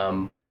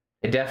 Yeah.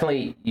 It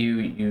definitely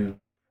you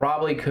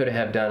probably could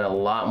have done a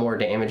lot more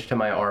damage to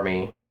my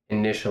army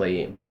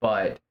initially,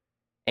 but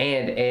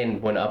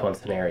and went up on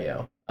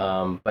scenario.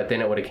 But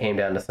then it would have came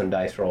down to some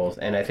dice rolls,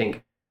 and I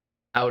think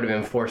I would have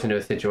been forced into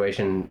a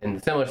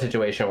similar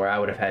situation where I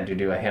would have had to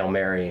do a Hail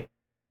Mary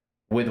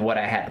with what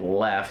I had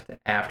left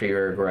after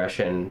your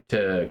aggression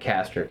to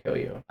cast or kill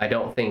you. I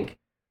don't think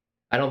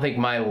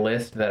my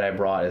list that I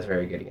brought is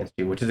very good against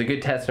you, which is a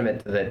good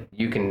testament to that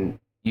you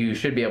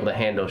should be able to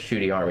handle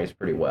shooty armies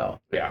pretty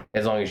well. Yeah.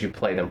 As long as you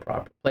play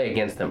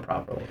against them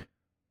properly.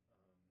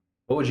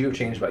 What would you have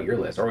changed about your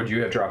list, or would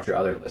you have dropped your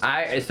other list?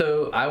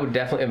 I would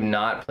definitely have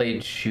not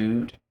played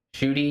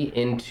shooty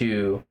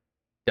into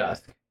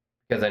Dusk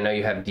because I know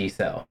you have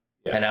decel,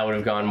 and I would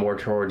have gone more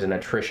towards an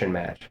attrition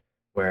match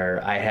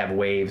where I have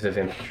waves of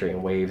infantry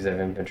and waves of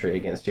infantry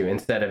against you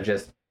instead of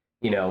just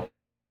 10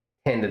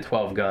 to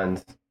 12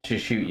 guns to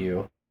shoot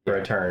you for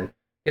a turn.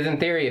 Because in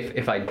theory,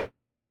 if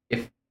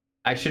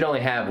I should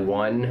only have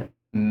 1,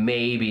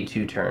 maybe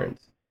 2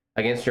 turns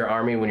against your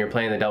army when you're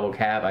playing the double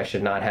cap, I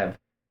should not have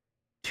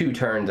 2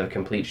 turns of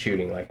complete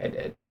shooting like I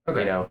did.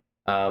 Okay.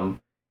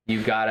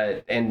 You've got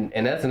to, and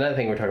that's another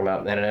thing we're talking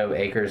about, and I know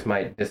Akers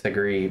might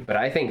disagree, but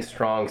I think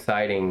strong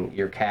siding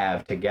your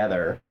cav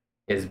together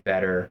is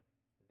better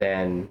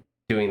than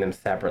doing them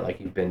separate like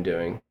you've been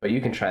doing. But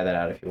you can try that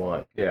out if you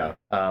want. Yeah.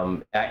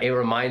 It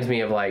reminds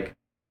me of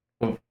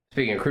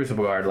speaking of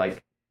Crucible Guard,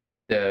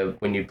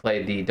 when you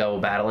played the double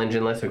battle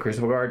engine list with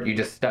Crucible Guard, you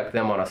just stuck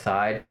them on a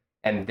side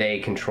and they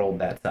controlled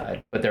that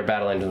side. But their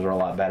battle engines were a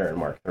lot better in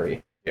Mark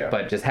III. Yeah.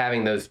 But just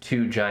having those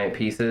 2 giant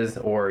pieces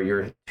or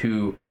your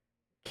 2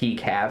 key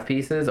cav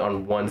pieces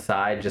on one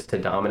side just to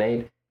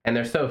dominate, and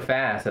they're so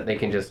fast that they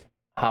can just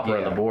hop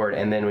around the board,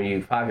 and then when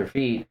you pop your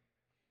feet,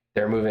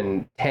 they're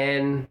moving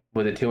 10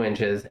 with the 2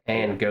 inches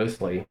and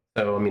ghostly.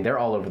 So I mean they're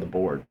all over the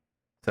board.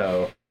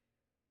 So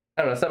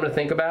I don't know, something to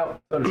think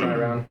about. Something to try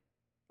around.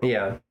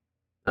 Yeah.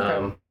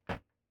 Okay.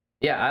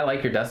 Yeah, I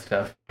like your Dusk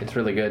stuff. It's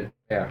really good.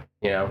 Yeah.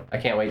 I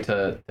can't wait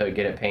to get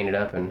it painted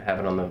up and have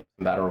it on the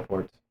battle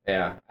reports.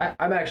 Yeah.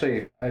 I'm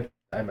really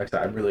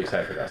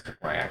excited for Dusk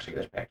when I actually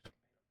get it packed.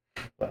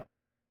 Well,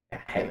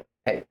 hey.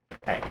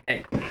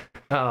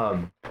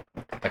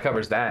 That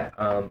covers that.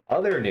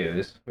 Other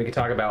news, we could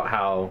talk about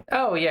how.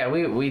 Oh yeah,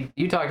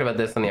 you talked about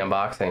this in the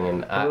unboxing,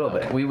 and a little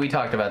bit. We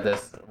talked about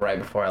this right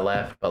before I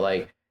left,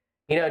 but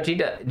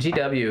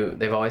GW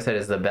they've always said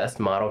is the best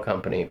model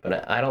company,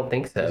 but I don't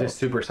think so. It's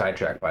super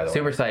sidetracked, by the way.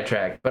 Super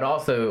sidetracked, but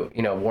also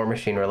War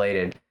Machine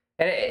related,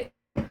 and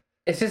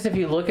it's just if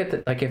you look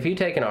at if you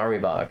take an army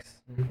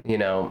box, the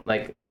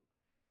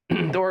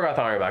Orgoth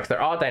army box,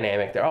 they're all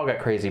dynamic, they're all got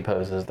crazy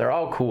poses, they're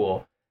all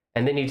cool.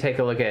 And then you take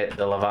a look at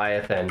the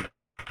Leviathan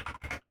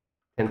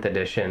 10th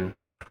edition.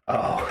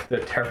 Oh, the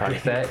terrible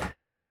set.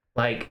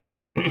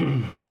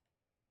 I'm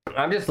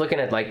just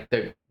looking at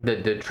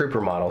the trooper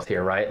models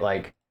here, right?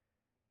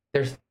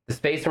 There's the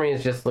Space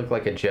Marines just look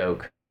like a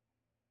joke.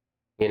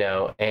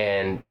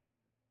 And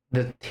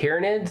the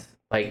Tyranids,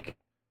 I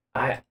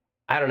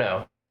don't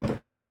know.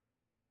 I'm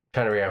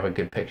trying to read off a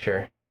good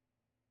picture.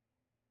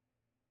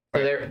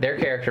 So their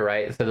character,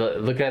 right? So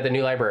looking at the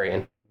new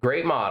librarian,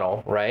 great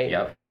model, right?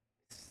 Yep.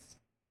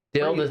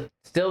 Still the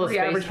pretty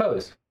average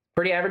pose.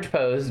 Pretty average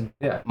pose.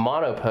 Yeah.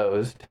 Mono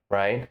posed,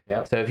 right?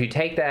 Yep. So if you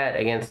take that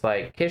against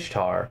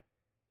Kishtar,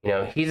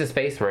 he's a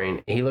Space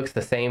Marine. He looks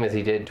the same as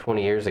he did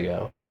 20 years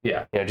ago.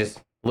 Yeah.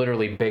 Just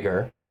literally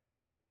bigger.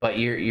 But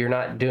you're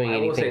not doing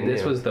anything. I will say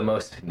this was the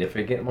most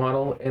significant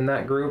model in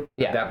that group.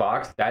 Yeah. That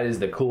box. That is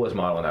the coolest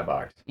model in that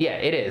box. Yeah,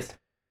 it is.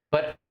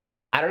 But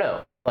I don't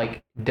know.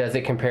 Does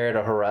it compare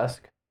to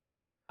Harusk?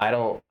 I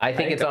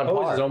think it's on par.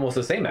 The pose is almost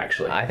the same,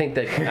 actually. I think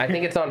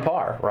it's on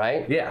par,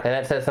 right? Yeah. And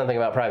that says something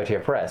about Privateer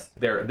Press.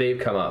 They've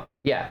come up.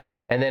 Yeah.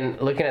 And then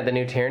looking at the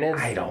new Tyranids,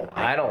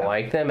 I don't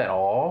like them at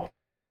all.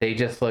 They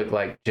just look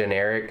like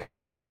generic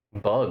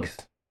bugs.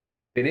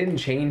 They didn't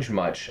change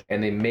much,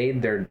 and they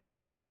made they're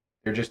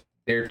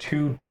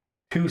too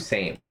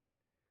same.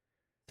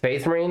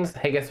 Space Marines,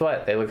 hey, guess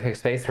what? They look like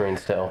Space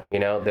Marines still.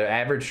 The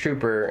average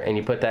trooper, and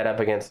you put that up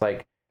against one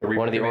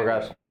of the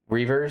Orgoth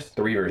Reavers.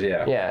 The Reavers,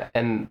 yeah. Yeah,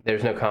 and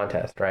there's no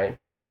contest, right?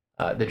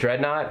 The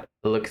Dreadnought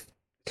looks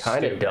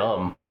kind of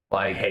dumb.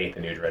 I hate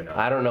the new Dreadnought.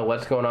 I don't know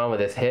what's going on with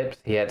his hips.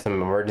 He had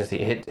some emergency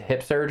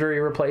hip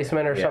surgery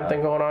replacement or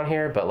something going on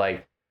here, but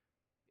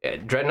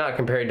Dreadnought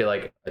compared to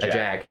a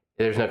Jack,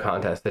 there's no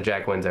contest. The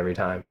Jack wins every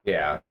time.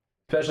 Yeah,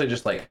 especially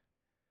just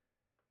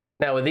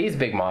now with these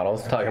big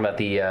models, talking about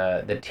the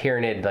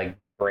Tyranid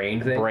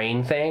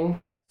brain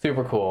thing,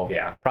 super cool.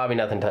 Yeah, probably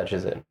nothing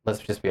touches it. Let's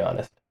just be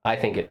honest. I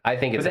think it's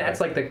But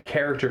that's like the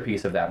character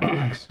piece of that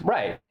box.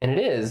 right, and it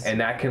is. And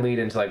that can lead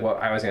into like what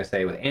I was going to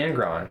say with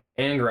Angron,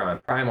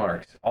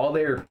 Primarchs, all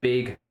their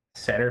big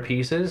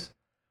centerpieces,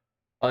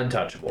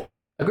 untouchable.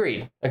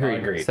 Agreed.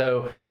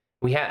 So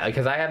we have,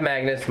 because I have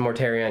Magnus from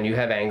Mortarion, you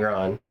have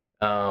Angron,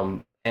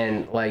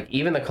 and like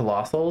even the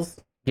Colossals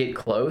get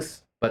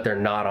close, but they're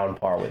not on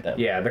par with them.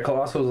 Yeah, the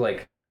Colossals,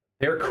 like,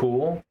 they're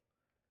cool,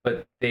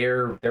 but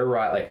they're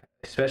right, like,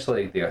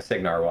 especially the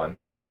Signar one,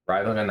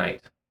 rivaling a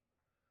Knight.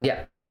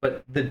 Yeah.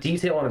 But the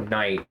detail on a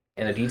Knight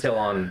and the detail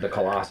on the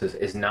Colossus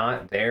is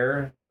not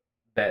there,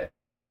 and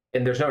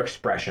there's no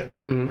expression.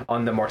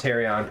 On the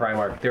Mortarion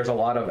Primarch, there's a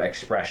lot of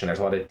expression, there's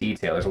a lot of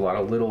detail, there's a lot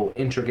of little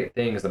intricate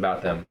things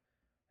about them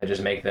that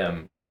just make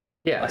them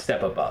a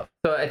step above.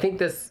 So I think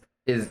this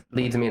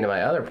leads me into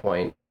my other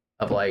point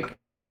of like,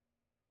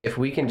 if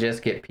we can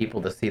just get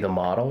people to see the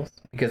models,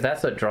 because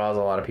that's what draws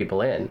a lot of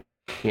people in,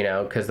 you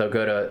know, because they'll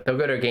go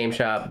to a game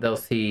shop, they'll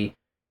see,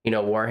 you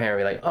know, Warhammer,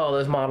 be like, oh,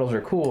 those models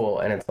are cool,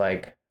 and it's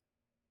like,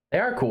 they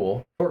are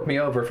cool. Fork me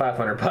over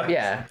 $500.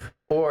 Yeah.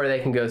 Or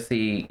they can go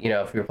see, you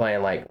know, if you're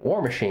playing like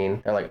War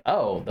Machine, they're like,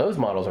 oh, those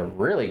models are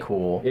really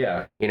cool.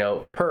 Yeah. You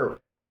know,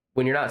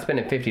 when you're not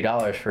spending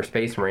 $50 for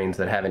Space Marines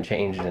that haven't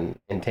changed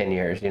in 10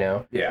 years, you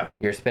know? Yeah.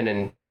 You're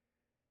spending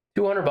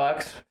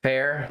 $200,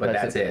 fair. But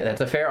that's it.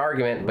 That's a fair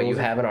argument, but you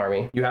have an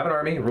army. You have an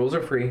army, rules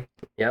are free.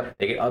 Yep.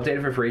 They get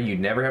updated for free. You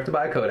never have to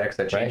buy a codex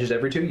that changes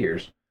every 2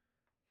 years.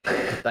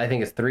 I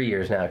think it's 3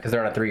 years now, because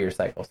they're on a 3-year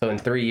cycle. So in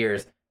 3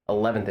 years,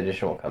 11th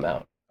edition will come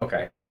out.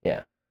 Okay.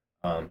 Yeah.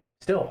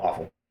 Still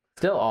awful.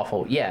 Still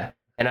awful, yeah.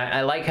 And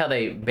I like how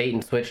they bait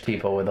and switch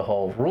people with the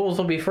whole rules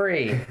will be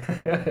free.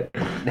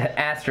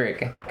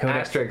 Asterisk.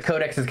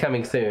 Codex is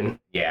coming soon.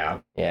 Yeah.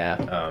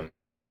 Yeah.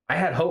 I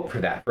had hope for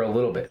that for a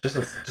little bit,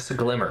 just a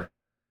glimmer,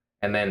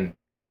 and then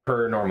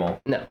per normal.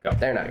 No,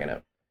 they're not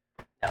gonna.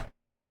 No.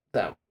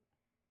 So.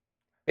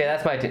 Yeah,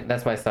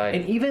 that's my side.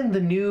 And even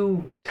the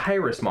new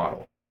Tyrus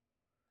model,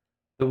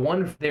 the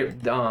one there,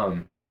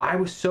 I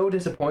was so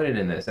disappointed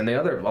in this, and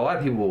a lot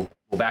of people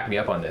will back me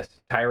up on this.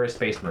 Tyrus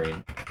Space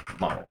Marine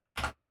model.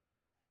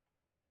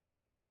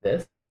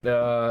 This?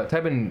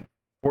 Type in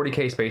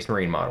 40K Space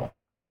Marine model.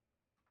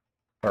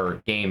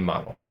 Or game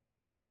model.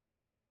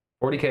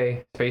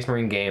 40K Space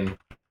Marine game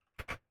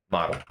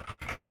model.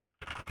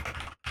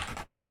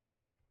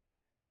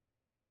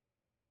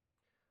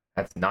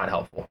 That's not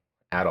helpful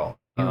at all.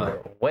 You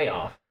were way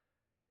off.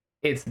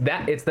 It's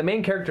the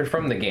main character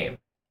from the game.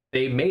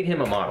 They made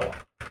him a model.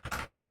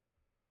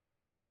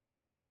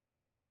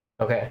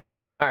 Okay.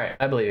 All right,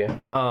 I believe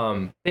you.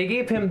 They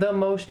gave him the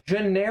most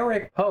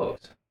generic pose.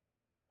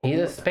 He's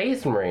a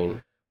Space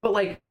Marine. But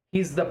like,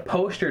 he's the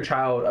poster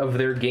child of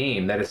their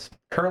game that is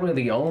currently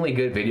the only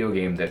good video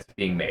game that's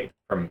being made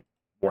from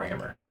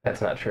Warhammer.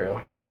 That's not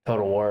true.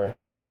 Total War.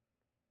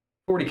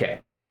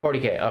 40K.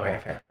 40K. Okay,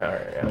 fair. All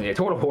right. Yeah,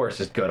 Total War is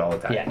just good all the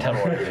time. Yeah,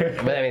 Total War.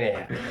 But I mean,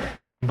 yeah.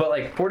 But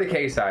like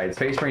 40K side,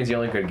 Space Marine's the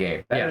only good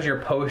game. That is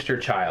your poster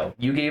child.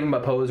 You gave him a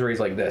pose where he's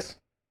like this,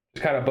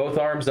 just kind of both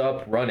arms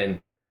up,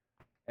 running,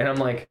 and I'm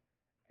like,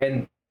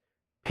 and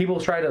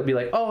people try to be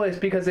like, oh, it's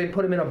because they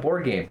put him in a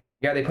board game.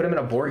 Yeah, they put him in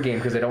a board game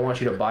because they don't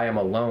want you to buy him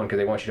alone, because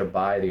they want you to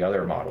buy the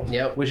other models.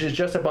 Yep. Which is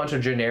just a bunch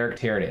of generic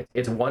Tyranids.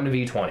 It's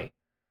 1v20.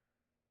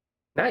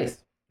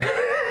 Nice.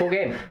 Cool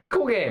game.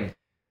 Cool game.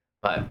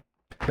 But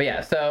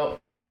yeah, so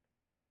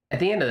at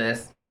the end of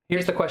this,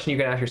 here's the question you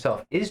can ask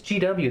yourself. Is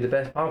GW the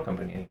best model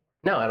company anymore?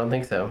 No, I don't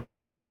think so.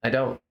 I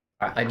don't.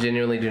 I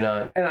genuinely do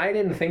not. And I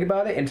didn't think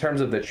about it in terms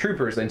of the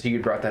troopers until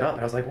you brought that up.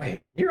 And I was like, wait,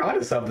 you're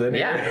onto something.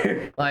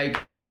 Yeah.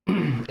 Like,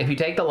 if you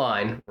take the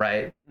line,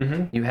 right,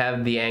 you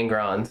have the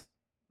Angrons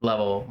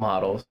level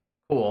models.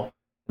 Cool.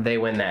 They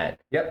win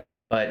that. Yep.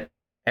 But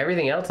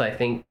everything else, I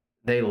think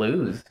they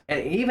lose.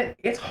 And even,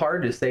 it's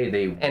hard to say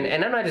they...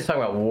 And I'm not just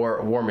talking about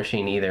War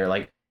Machine either.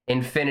 Like,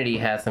 Infinity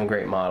has some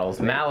great models.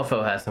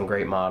 Malifaux has some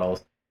great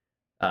models.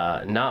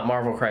 Not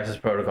Marvel Crisis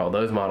Protocol.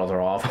 Those models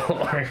are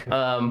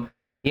awful.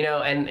 You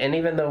know, and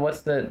even though what's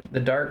the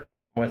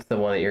one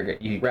that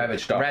you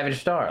Ravage Star.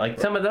 Ravage Star. Like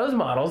some of those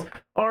models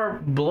are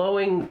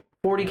blowing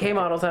 40K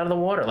models out of the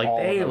water.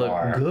 Like they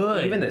look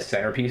good. Even the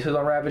centerpieces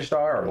on Ravage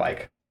Star are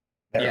like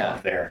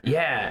up there.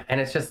 Yeah, and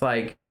it's just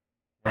like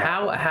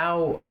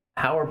how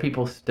are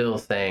people still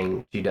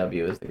saying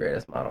GW is the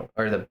greatest model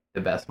or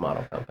the best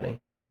model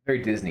company? Very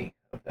Disney.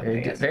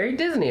 Very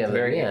Disney of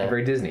them.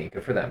 Very Disney.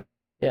 Good for them.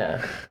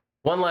 Yeah.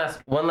 One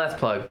last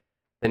plug.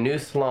 The new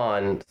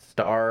Slan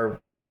Star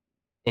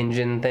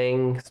engine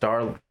thing.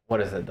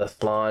 What is it? The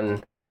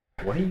Slan.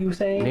 What are you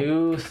saying?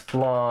 New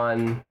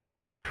Slan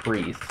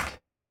Priest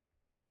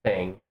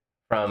thing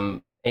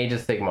from Age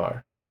of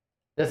Sigmar.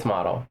 This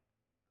model.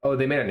 Oh,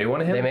 they made a new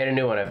one of him? They made a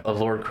new one of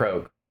Lord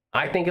Croak.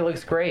 I think it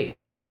looks great,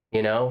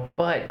 you know,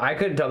 but I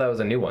couldn't tell that was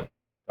a new one.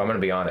 I'm going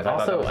to be honest.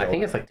 Also, I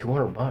think it's like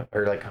 $200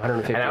 or like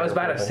 150. And I was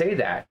about to say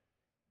that.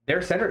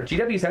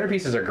 GW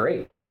centerpieces are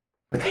great,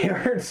 but they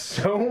earn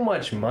so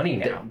much money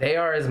now. They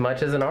are as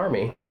much as an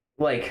army.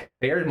 Like,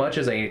 they are as much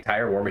as an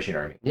entire War Machine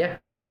army. Yeah.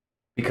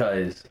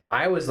 Because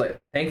I was like,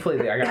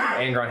 thankfully I got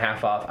Angron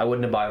half off. I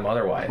wouldn't have bought them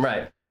otherwise.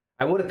 Right.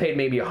 I would have paid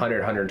maybe 100,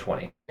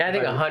 120. I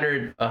think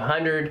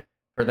 100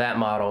 for that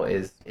model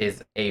is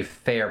a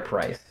fair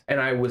price. And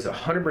I was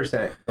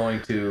 100%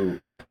 going to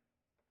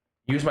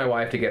use my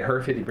wife to get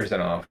her 50%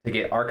 off to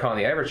get Archon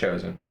the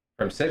Everchosen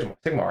from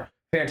Sigmar.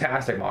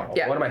 Fantastic model.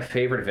 Yeah. One of my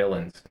favorite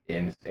villains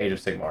in Age of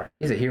Sigmar.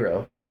 He's a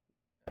hero.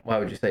 Why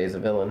would you say he's a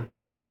villain?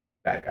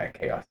 Bad guy,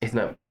 chaos. He's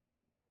not.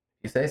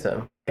 You say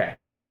so. Okay.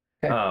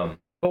 Okay.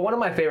 But one of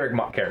my favorite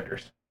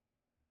characters.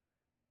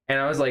 And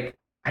I was like,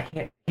 I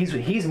can't.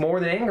 He's more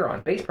than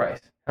Angron base price.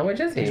 How much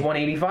is he? He's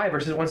 185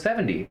 versus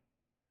 170.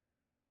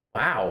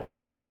 Wow.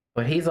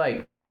 But he's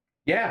like,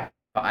 Yeah.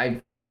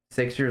 5,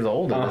 6 years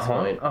old at this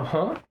point.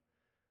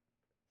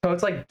 So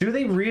it's like, do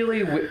they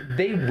really?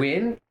 They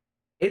win.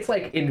 It's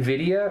like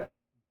Nvidia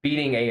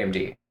beating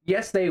AMD.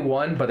 Yes, they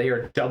won, but they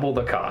are double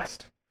the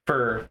cost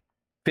for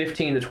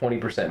 15 to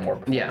 20% more.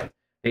 Yeah.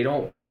 They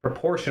don't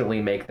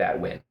proportionally make that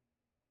win.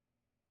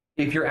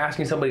 If you're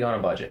asking somebody on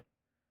a budget,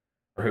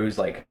 or who's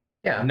like,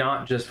 Yeah.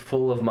 not just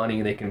full of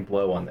money they can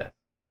blow on this.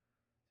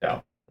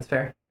 So That's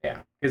fair. yeah,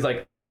 because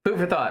like, Food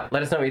for thought.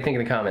 Let us know what you think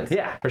in the comments.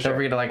 yeah, for Don't sure.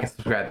 forget to like and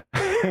subscribe.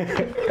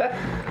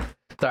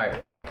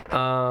 Sorry.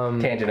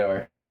 Tangent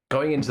over.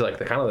 Going into like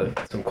the kind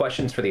of some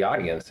questions for the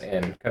audience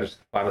and kind of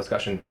final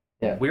discussion.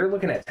 Yeah. We're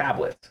looking at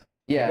tablets.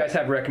 Yeah. You guys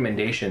have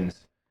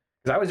recommendations?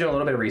 Because I was doing a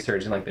little bit of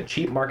research and like the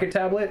cheap market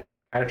tablet,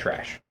 kind of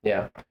trash.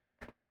 Yeah.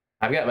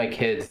 I've got my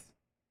kids'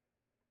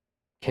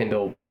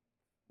 Kindle.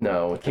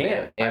 No, it's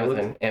Can't.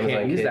 Amazon.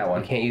 Can't use Kids. that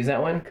one. You can't use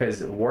that one?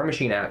 Because War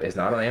Machine app is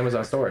not on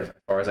Amazon stores, as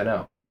far as I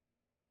know.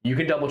 You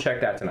can double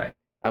check that tonight.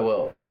 I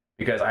will.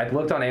 Because I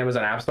looked on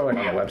Amazon App Store and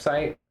on the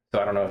website,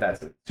 so I don't know if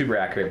that's super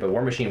accurate, but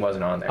War Machine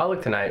wasn't on there. I'll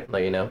look tonight,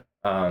 let you know.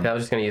 I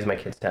was just going to use my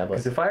kid's tablet.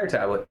 Because the Fire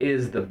tablet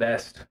is the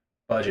best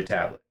budget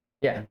tablet.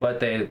 Yeah. But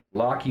they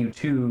lock you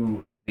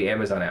to the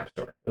Amazon App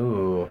Store.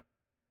 Ooh.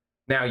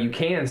 Now, you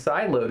can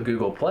sideload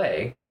Google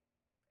Play,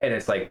 and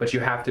it's like, but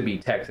you have to be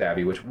tech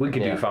savvy, which we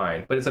can do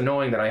fine. But it's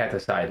annoying that I have to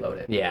sideload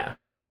it. Yeah.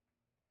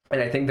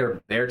 And I think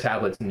their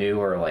tablets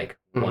new are like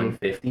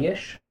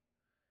 150-ish.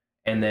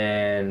 And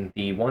then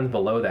the ones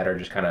below that are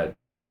just kind of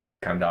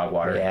dog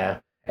water. Yeah.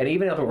 And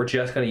even if we're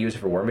just going to use it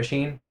for War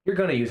Machine, you're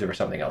going to use it for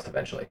something else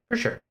eventually. For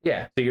sure.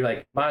 Yeah. So you're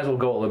like, might as well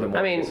go a little bit more.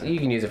 I mean, you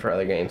can use it for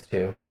other games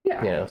too.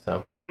 Yeah. You know,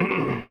 so.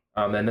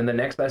 And then the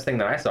next best thing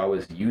that I saw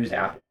was use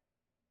Apple,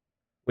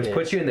 which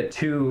puts you in the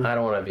two. I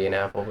don't want to be an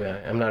Apple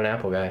guy. I'm not an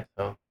Apple guy,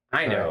 so.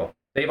 I know.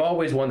 They've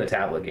always won the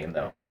tablet game,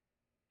 though.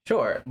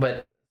 Sure,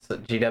 but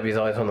GW's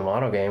always won the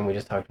model game. We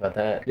just talked about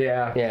that.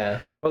 Yeah.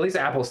 Yeah. Well, at least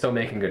Apple's still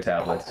making good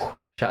tablets.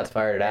 Shots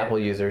fired at Apple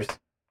users.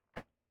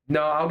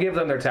 No, I'll give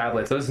them their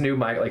tablets. Those new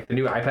the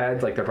new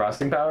iPads, like their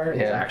processing power,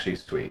 is actually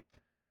sweet.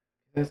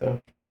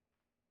 So.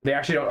 They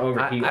actually don't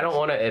overheat. I don't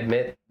want to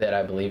admit that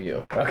I believe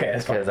you. Okay,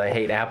 that's fine. Because I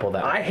hate Apple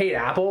that much. I hate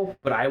Apple,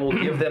 but I will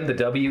give them the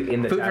W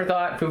in the Food for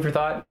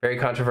thought. Very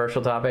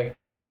controversial topic.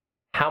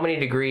 How many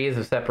degrees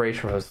of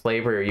separation from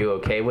slavery are you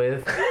okay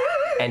with?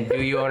 And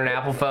do you own an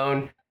Apple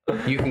phone?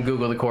 You can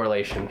Google the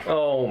correlation.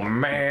 Oh,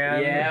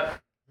 man.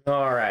 Yep.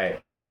 All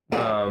right.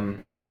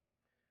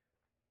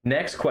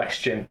 Next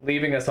question.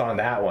 Leaving us on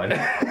that one.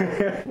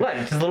 What?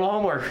 Just a little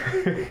homework.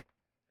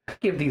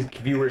 Give these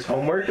viewers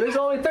homework. There's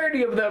only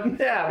 30 of them.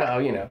 Yeah,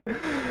 well, you know.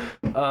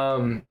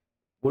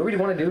 What do we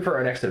want to do for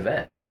our next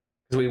event?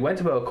 Because we went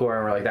to Bocor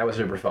and we're like, that was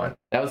super fun.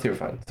 That was super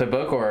fun. So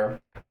Bocor,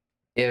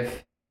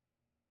 if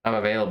I'm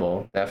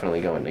available,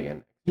 definitely going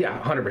again. Yeah,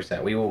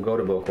 100%. We will go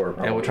to Bocor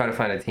probably. And we'll try to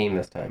find a team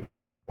this time.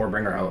 Or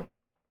bring our own.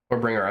 Or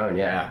bring our own,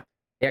 yeah.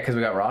 Yeah, because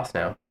we got Ross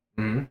now.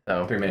 Mm-hmm.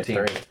 So 3-man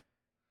team.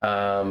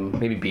 3.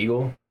 Maybe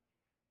Beagle.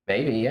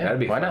 Maybe, yeah. That'd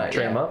be Why fun. not?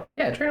 Train him up.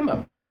 Yeah, train him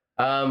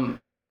up.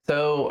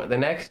 So the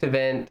next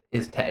event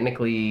is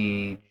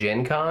technically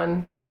Gen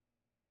Con.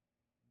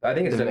 I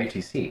think it's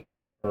WTC.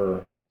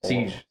 Or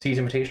Siege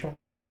Invitational.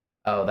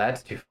 Oh,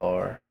 that's too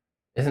far.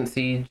 Isn't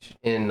Siege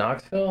in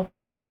Knoxville?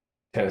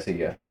 Tennessee,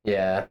 yeah.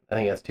 Yeah, I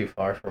think that's too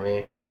far for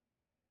me.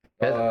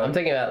 I'm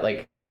thinking about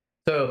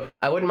so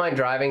I wouldn't mind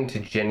driving to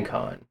Gen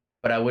Con,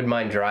 but I wouldn't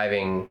mind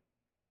driving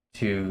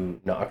to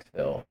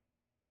Knoxville.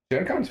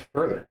 Gen Con's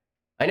further.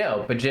 I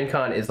know, but Gen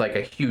Con is like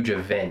a huge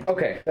event.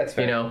 Okay, that's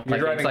fair. You know, you're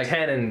driving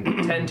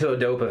it's 10 to a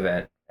dope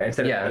event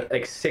instead of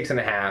like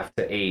 6.5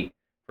 to 8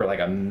 for like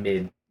a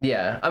mid.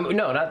 Yeah,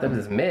 no, not that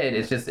it's mid.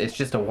 It's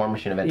just a War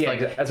Machine event. Yeah,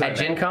 like that's at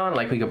Gen Con,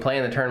 like we could play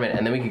in the tournament,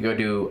 and then we could go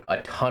do a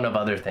ton of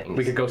other things.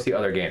 We could go see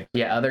other games.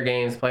 Yeah, other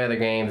games, play other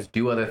games,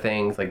 do other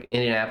things. Like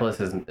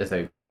Indianapolis is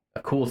a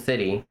cool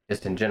city,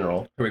 just in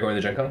general. Are we going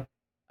to Gen Con?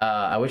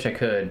 I wish I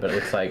could, but it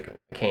looks like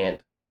I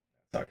can't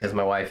because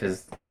my wife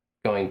is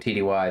going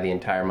TDY the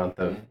entire month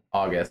of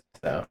August.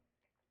 So,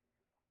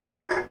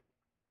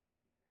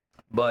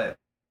 but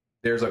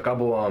there's a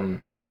couple.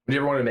 Would you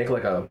ever want to make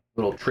like a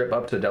little trip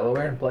up to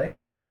Delaware and play?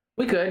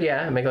 We could,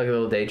 yeah, make like a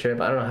little day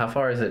trip. I don't know how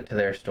far is it to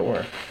their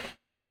store.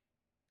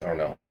 I don't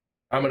know.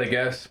 I'm gonna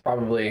guess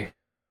probably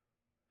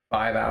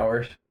 5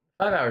 hours.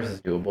 5 hours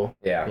is doable.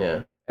 Yeah.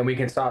 Yeah. And we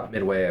can stop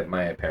midway at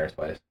my parents'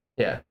 place.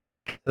 Yeah.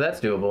 So that's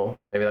doable.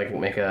 Maybe like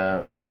make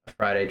a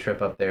Friday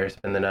trip up there,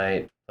 spend the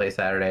night, play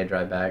Saturday,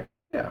 drive back.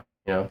 Yeah.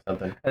 You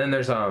something. And then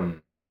there's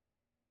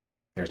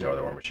no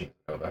other War Machine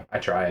Nova. I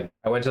tried.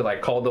 I went to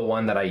like called the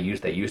one that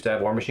used to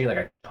have War Machine, like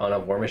a ton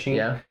of War Machine.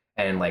 Yeah.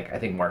 And like I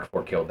think Mark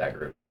IV killed that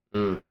group.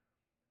 Mm.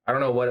 I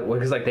don't know what it was,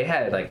 because like they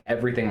had like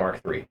everything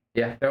Mark III.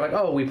 Yeah. They're like,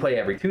 oh, we play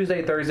every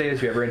Tuesday, Thursdays.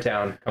 If you're ever in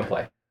town, come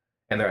play.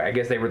 And I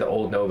guess they were the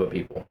old Nova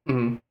people.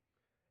 Mm-hmm.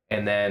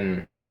 And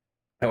then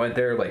I went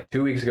there like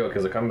 2 weeks ago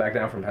because I come back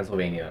down from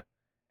Pennsylvania,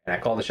 and I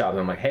called the shop and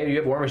I'm like, hey, do you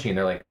have War Machine?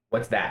 They're like,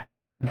 what's that?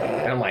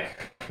 And I'm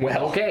like,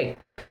 well, Okay.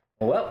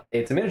 Well,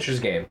 it's a miniatures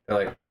game. They're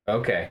like,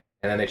 okay.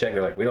 And then they check.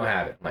 They're like, we don't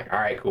have it. I'm like, all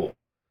right, cool.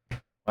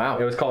 Wow.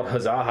 It was called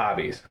Huzzah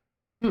Hobbies.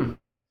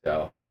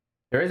 So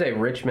there is a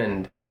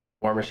Richmond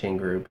War Machine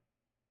group.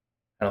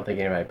 I don't think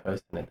anybody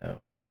posted it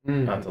though.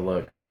 I'll have to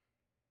look.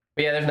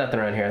 But yeah, there's nothing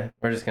around here.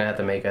 We're just gonna have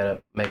to make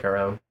our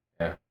own.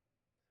 Yeah.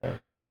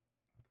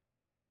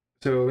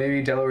 So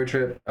maybe Delaware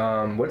trip.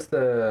 What's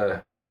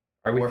the?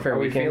 Warfare Are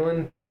we weekend?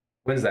 feeling?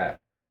 When's that?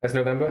 That's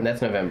November.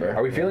 That's November.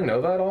 Are we feeling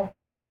Nova at all?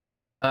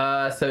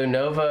 So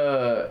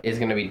Nova is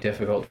going to be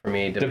difficult for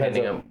me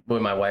depending on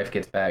when my wife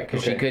gets back,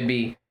 because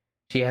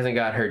she hasn't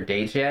got her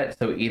dates yet.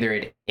 So either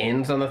it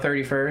ends on the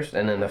 31st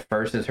and then the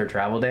 1st is her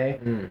travel day,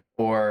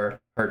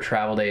 or her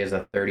travel day is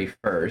the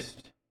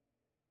 31st,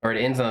 or it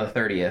ends on the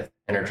 30th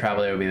and her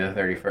travel day will be the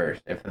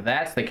 31st. If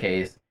that's the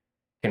case,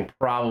 can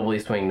probably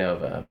swing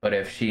Nova. But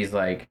if she's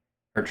like,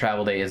 her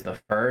travel day is the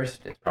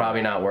 1st, it's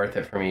probably not worth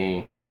it for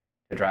me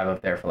to drive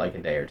up there for like a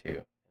day or two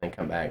and then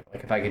come back.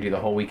 Like if I could do the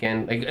whole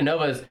weekend, like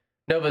Nova's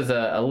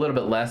a little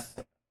bit less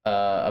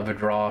of a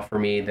draw for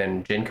me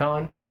than Gen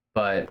Con,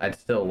 but I'd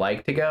still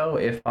like to go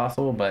if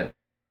possible, but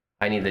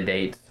I need the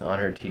dates on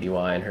her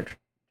TDY and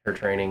her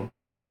training.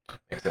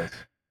 Makes sense.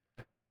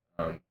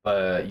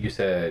 But you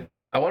said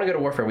I want to go to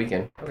Warfare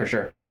Weekend for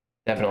sure.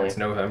 Definitely. it's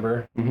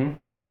November. Mm-hmm.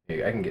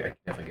 Yeah, I can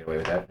definitely get away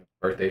with that.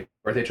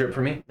 Birthday trip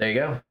for me. There you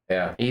go.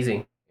 Yeah,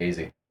 Easy.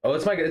 Oh,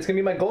 it's gonna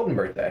be my golden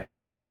birthday.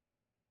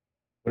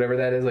 Whatever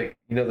that is, like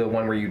the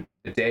one where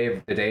the day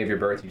of your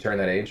birth you turn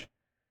that age.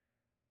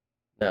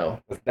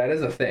 No. That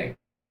is a thing.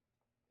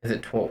 Is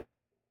it 12?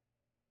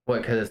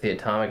 What, because it's the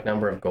atomic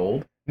number of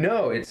gold?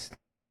 No, it's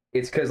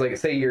because like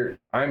say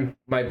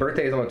my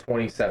birthday is on the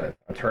 27th.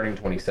 I'm turning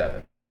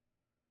 27.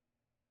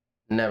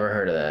 Never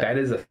heard of that. That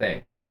is a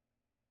thing.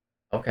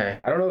 Okay.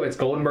 I don't know if it's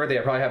golden birthday.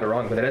 I probably have it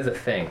wrong, but that is a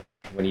thing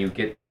when you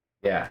get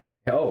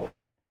Oh,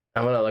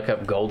 I'm gonna look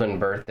up golden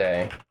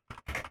birthday.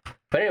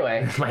 But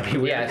anyway, might be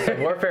weird. yeah. So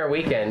Warfare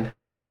Weekend.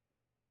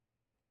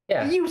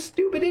 Yeah. You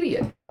stupid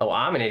idiot. Oh,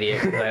 I'm an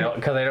idiot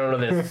because I don't know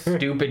this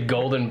stupid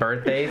golden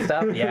birthday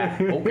stuff. Yeah.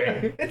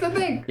 Okay. It's a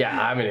thing. Yeah,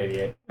 I'm an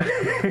idiot.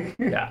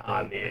 Yeah,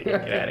 I'm the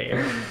idiot. Get out of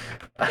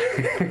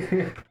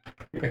here.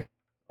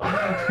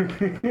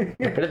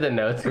 Where did the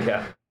notes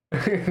go?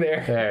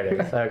 There it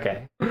is.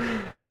 Okay.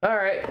 All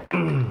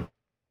right.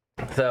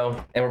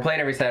 So, and we're playing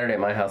every Saturday at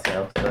my house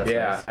now. So that's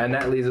nice. And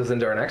that leads us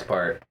into our next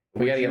part.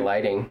 We got to get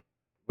lighting.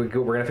 We're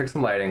gonna fix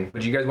some lighting.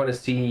 But you guys want to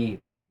see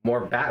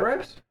more bat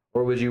reps,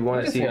 or would you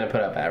want to see? We're gonna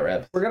put up bat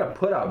reps. We're gonna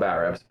put out bat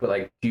reps, but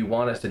like, do you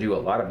want us to do a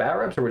lot of bat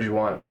reps, or would you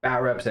want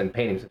bat reps and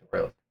painting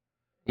tutorials?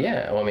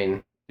 Yeah. Well, I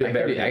mean, I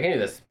can do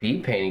the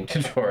speed painting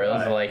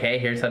tutorials. Like, hey,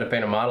 here's how to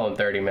paint a model in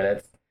 30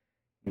 minutes.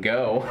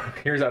 Go.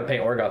 Here's how to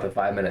paint Orgoth in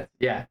 5 minutes.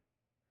 Yeah.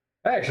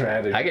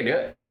 Actually, I can do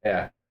it.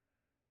 Yeah.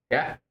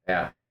 Yeah.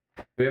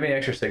 Do we have any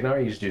extra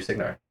Signar? You just do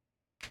Signar.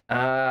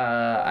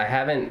 I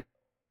haven't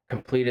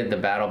completed the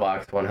battle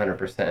box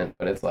 100%,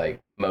 but it's like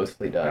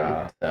mostly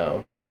done.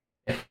 So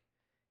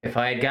if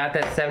I had got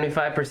that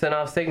 75%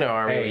 off Signar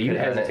army, hey, you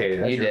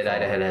hesitated. You did. I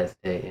had to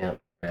hesitate. Yeah.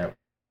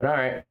 But all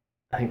right,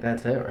 I think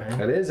that's it, right?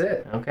 That is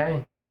it.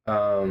 Okay.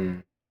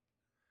 So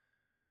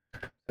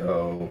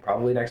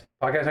probably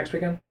podcast next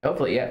weekend.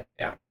 Hopefully, yeah.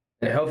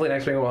 And hopefully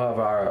next week we'll have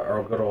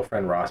our good old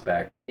friend Ross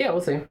back. Yeah,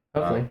 we'll see.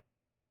 Hopefully.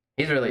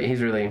 He's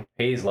loving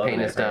painting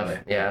his stuff.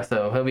 Apparently. Yeah,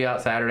 so he'll be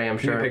out Saturday, I'm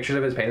sure. Pictures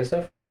of his painted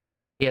stuff?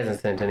 He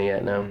hasn't sent any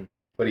yet, no.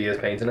 But he is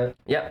painting it?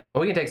 Yep.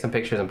 Well, we can take some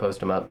pictures and post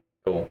them up.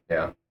 Cool,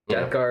 yeah.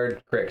 Death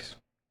Guard Cricks.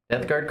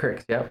 Death Guard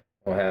Cricks, yep.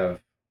 We'll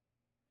have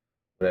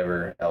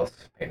whatever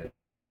else painted.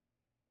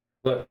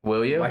 Look,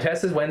 will you? My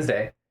test is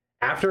Wednesday.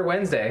 After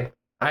Wednesday,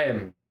 I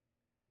am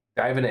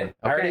diving in.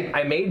 Okay.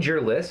 I made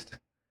your list.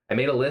 I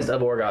made a list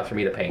of Orgoth for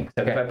me to paint.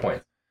 75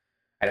 points.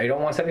 I know you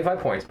don't want 75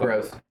 points. But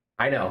gross.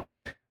 I know.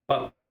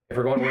 But if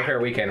we're going to Warfare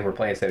Weekend, we're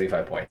playing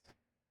 75 points.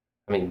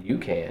 I mean, you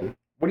can.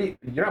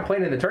 You're not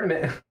playing in the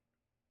tournament.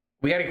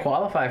 We got to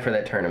qualify for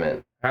that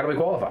tournament. How do we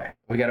qualify?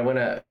 We got to win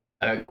a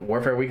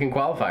Warfare Weekend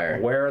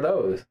qualifier. Where are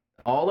those?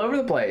 All over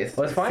the place.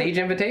 Let's find Siege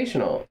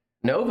Invitational.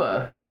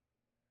 Nova.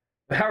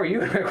 How are you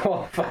going to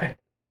qualify?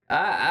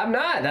 I'm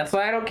not. That's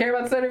why I don't care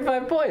about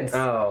 75 points.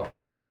 Oh.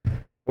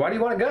 Why do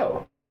you want to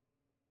go?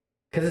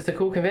 Because it's a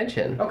cool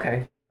convention.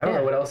 Okay. I don't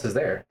know what else is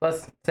there.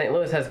 Plus, St.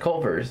 Louis has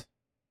Culver's.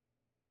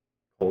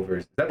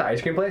 Culver's. Is that the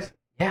ice cream place?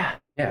 Yeah.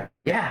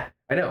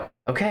 I know.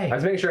 Okay. I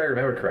was making sure I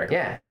remembered correctly.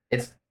 Yeah.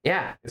 It's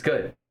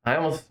good. I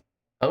almost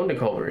owned a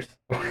Culver's.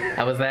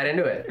 I was that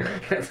into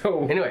it.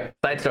 So anyway,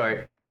 side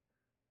story.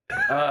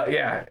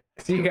 Yeah.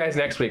 See you guys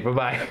next week.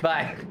 Bye-bye.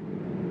 Bye.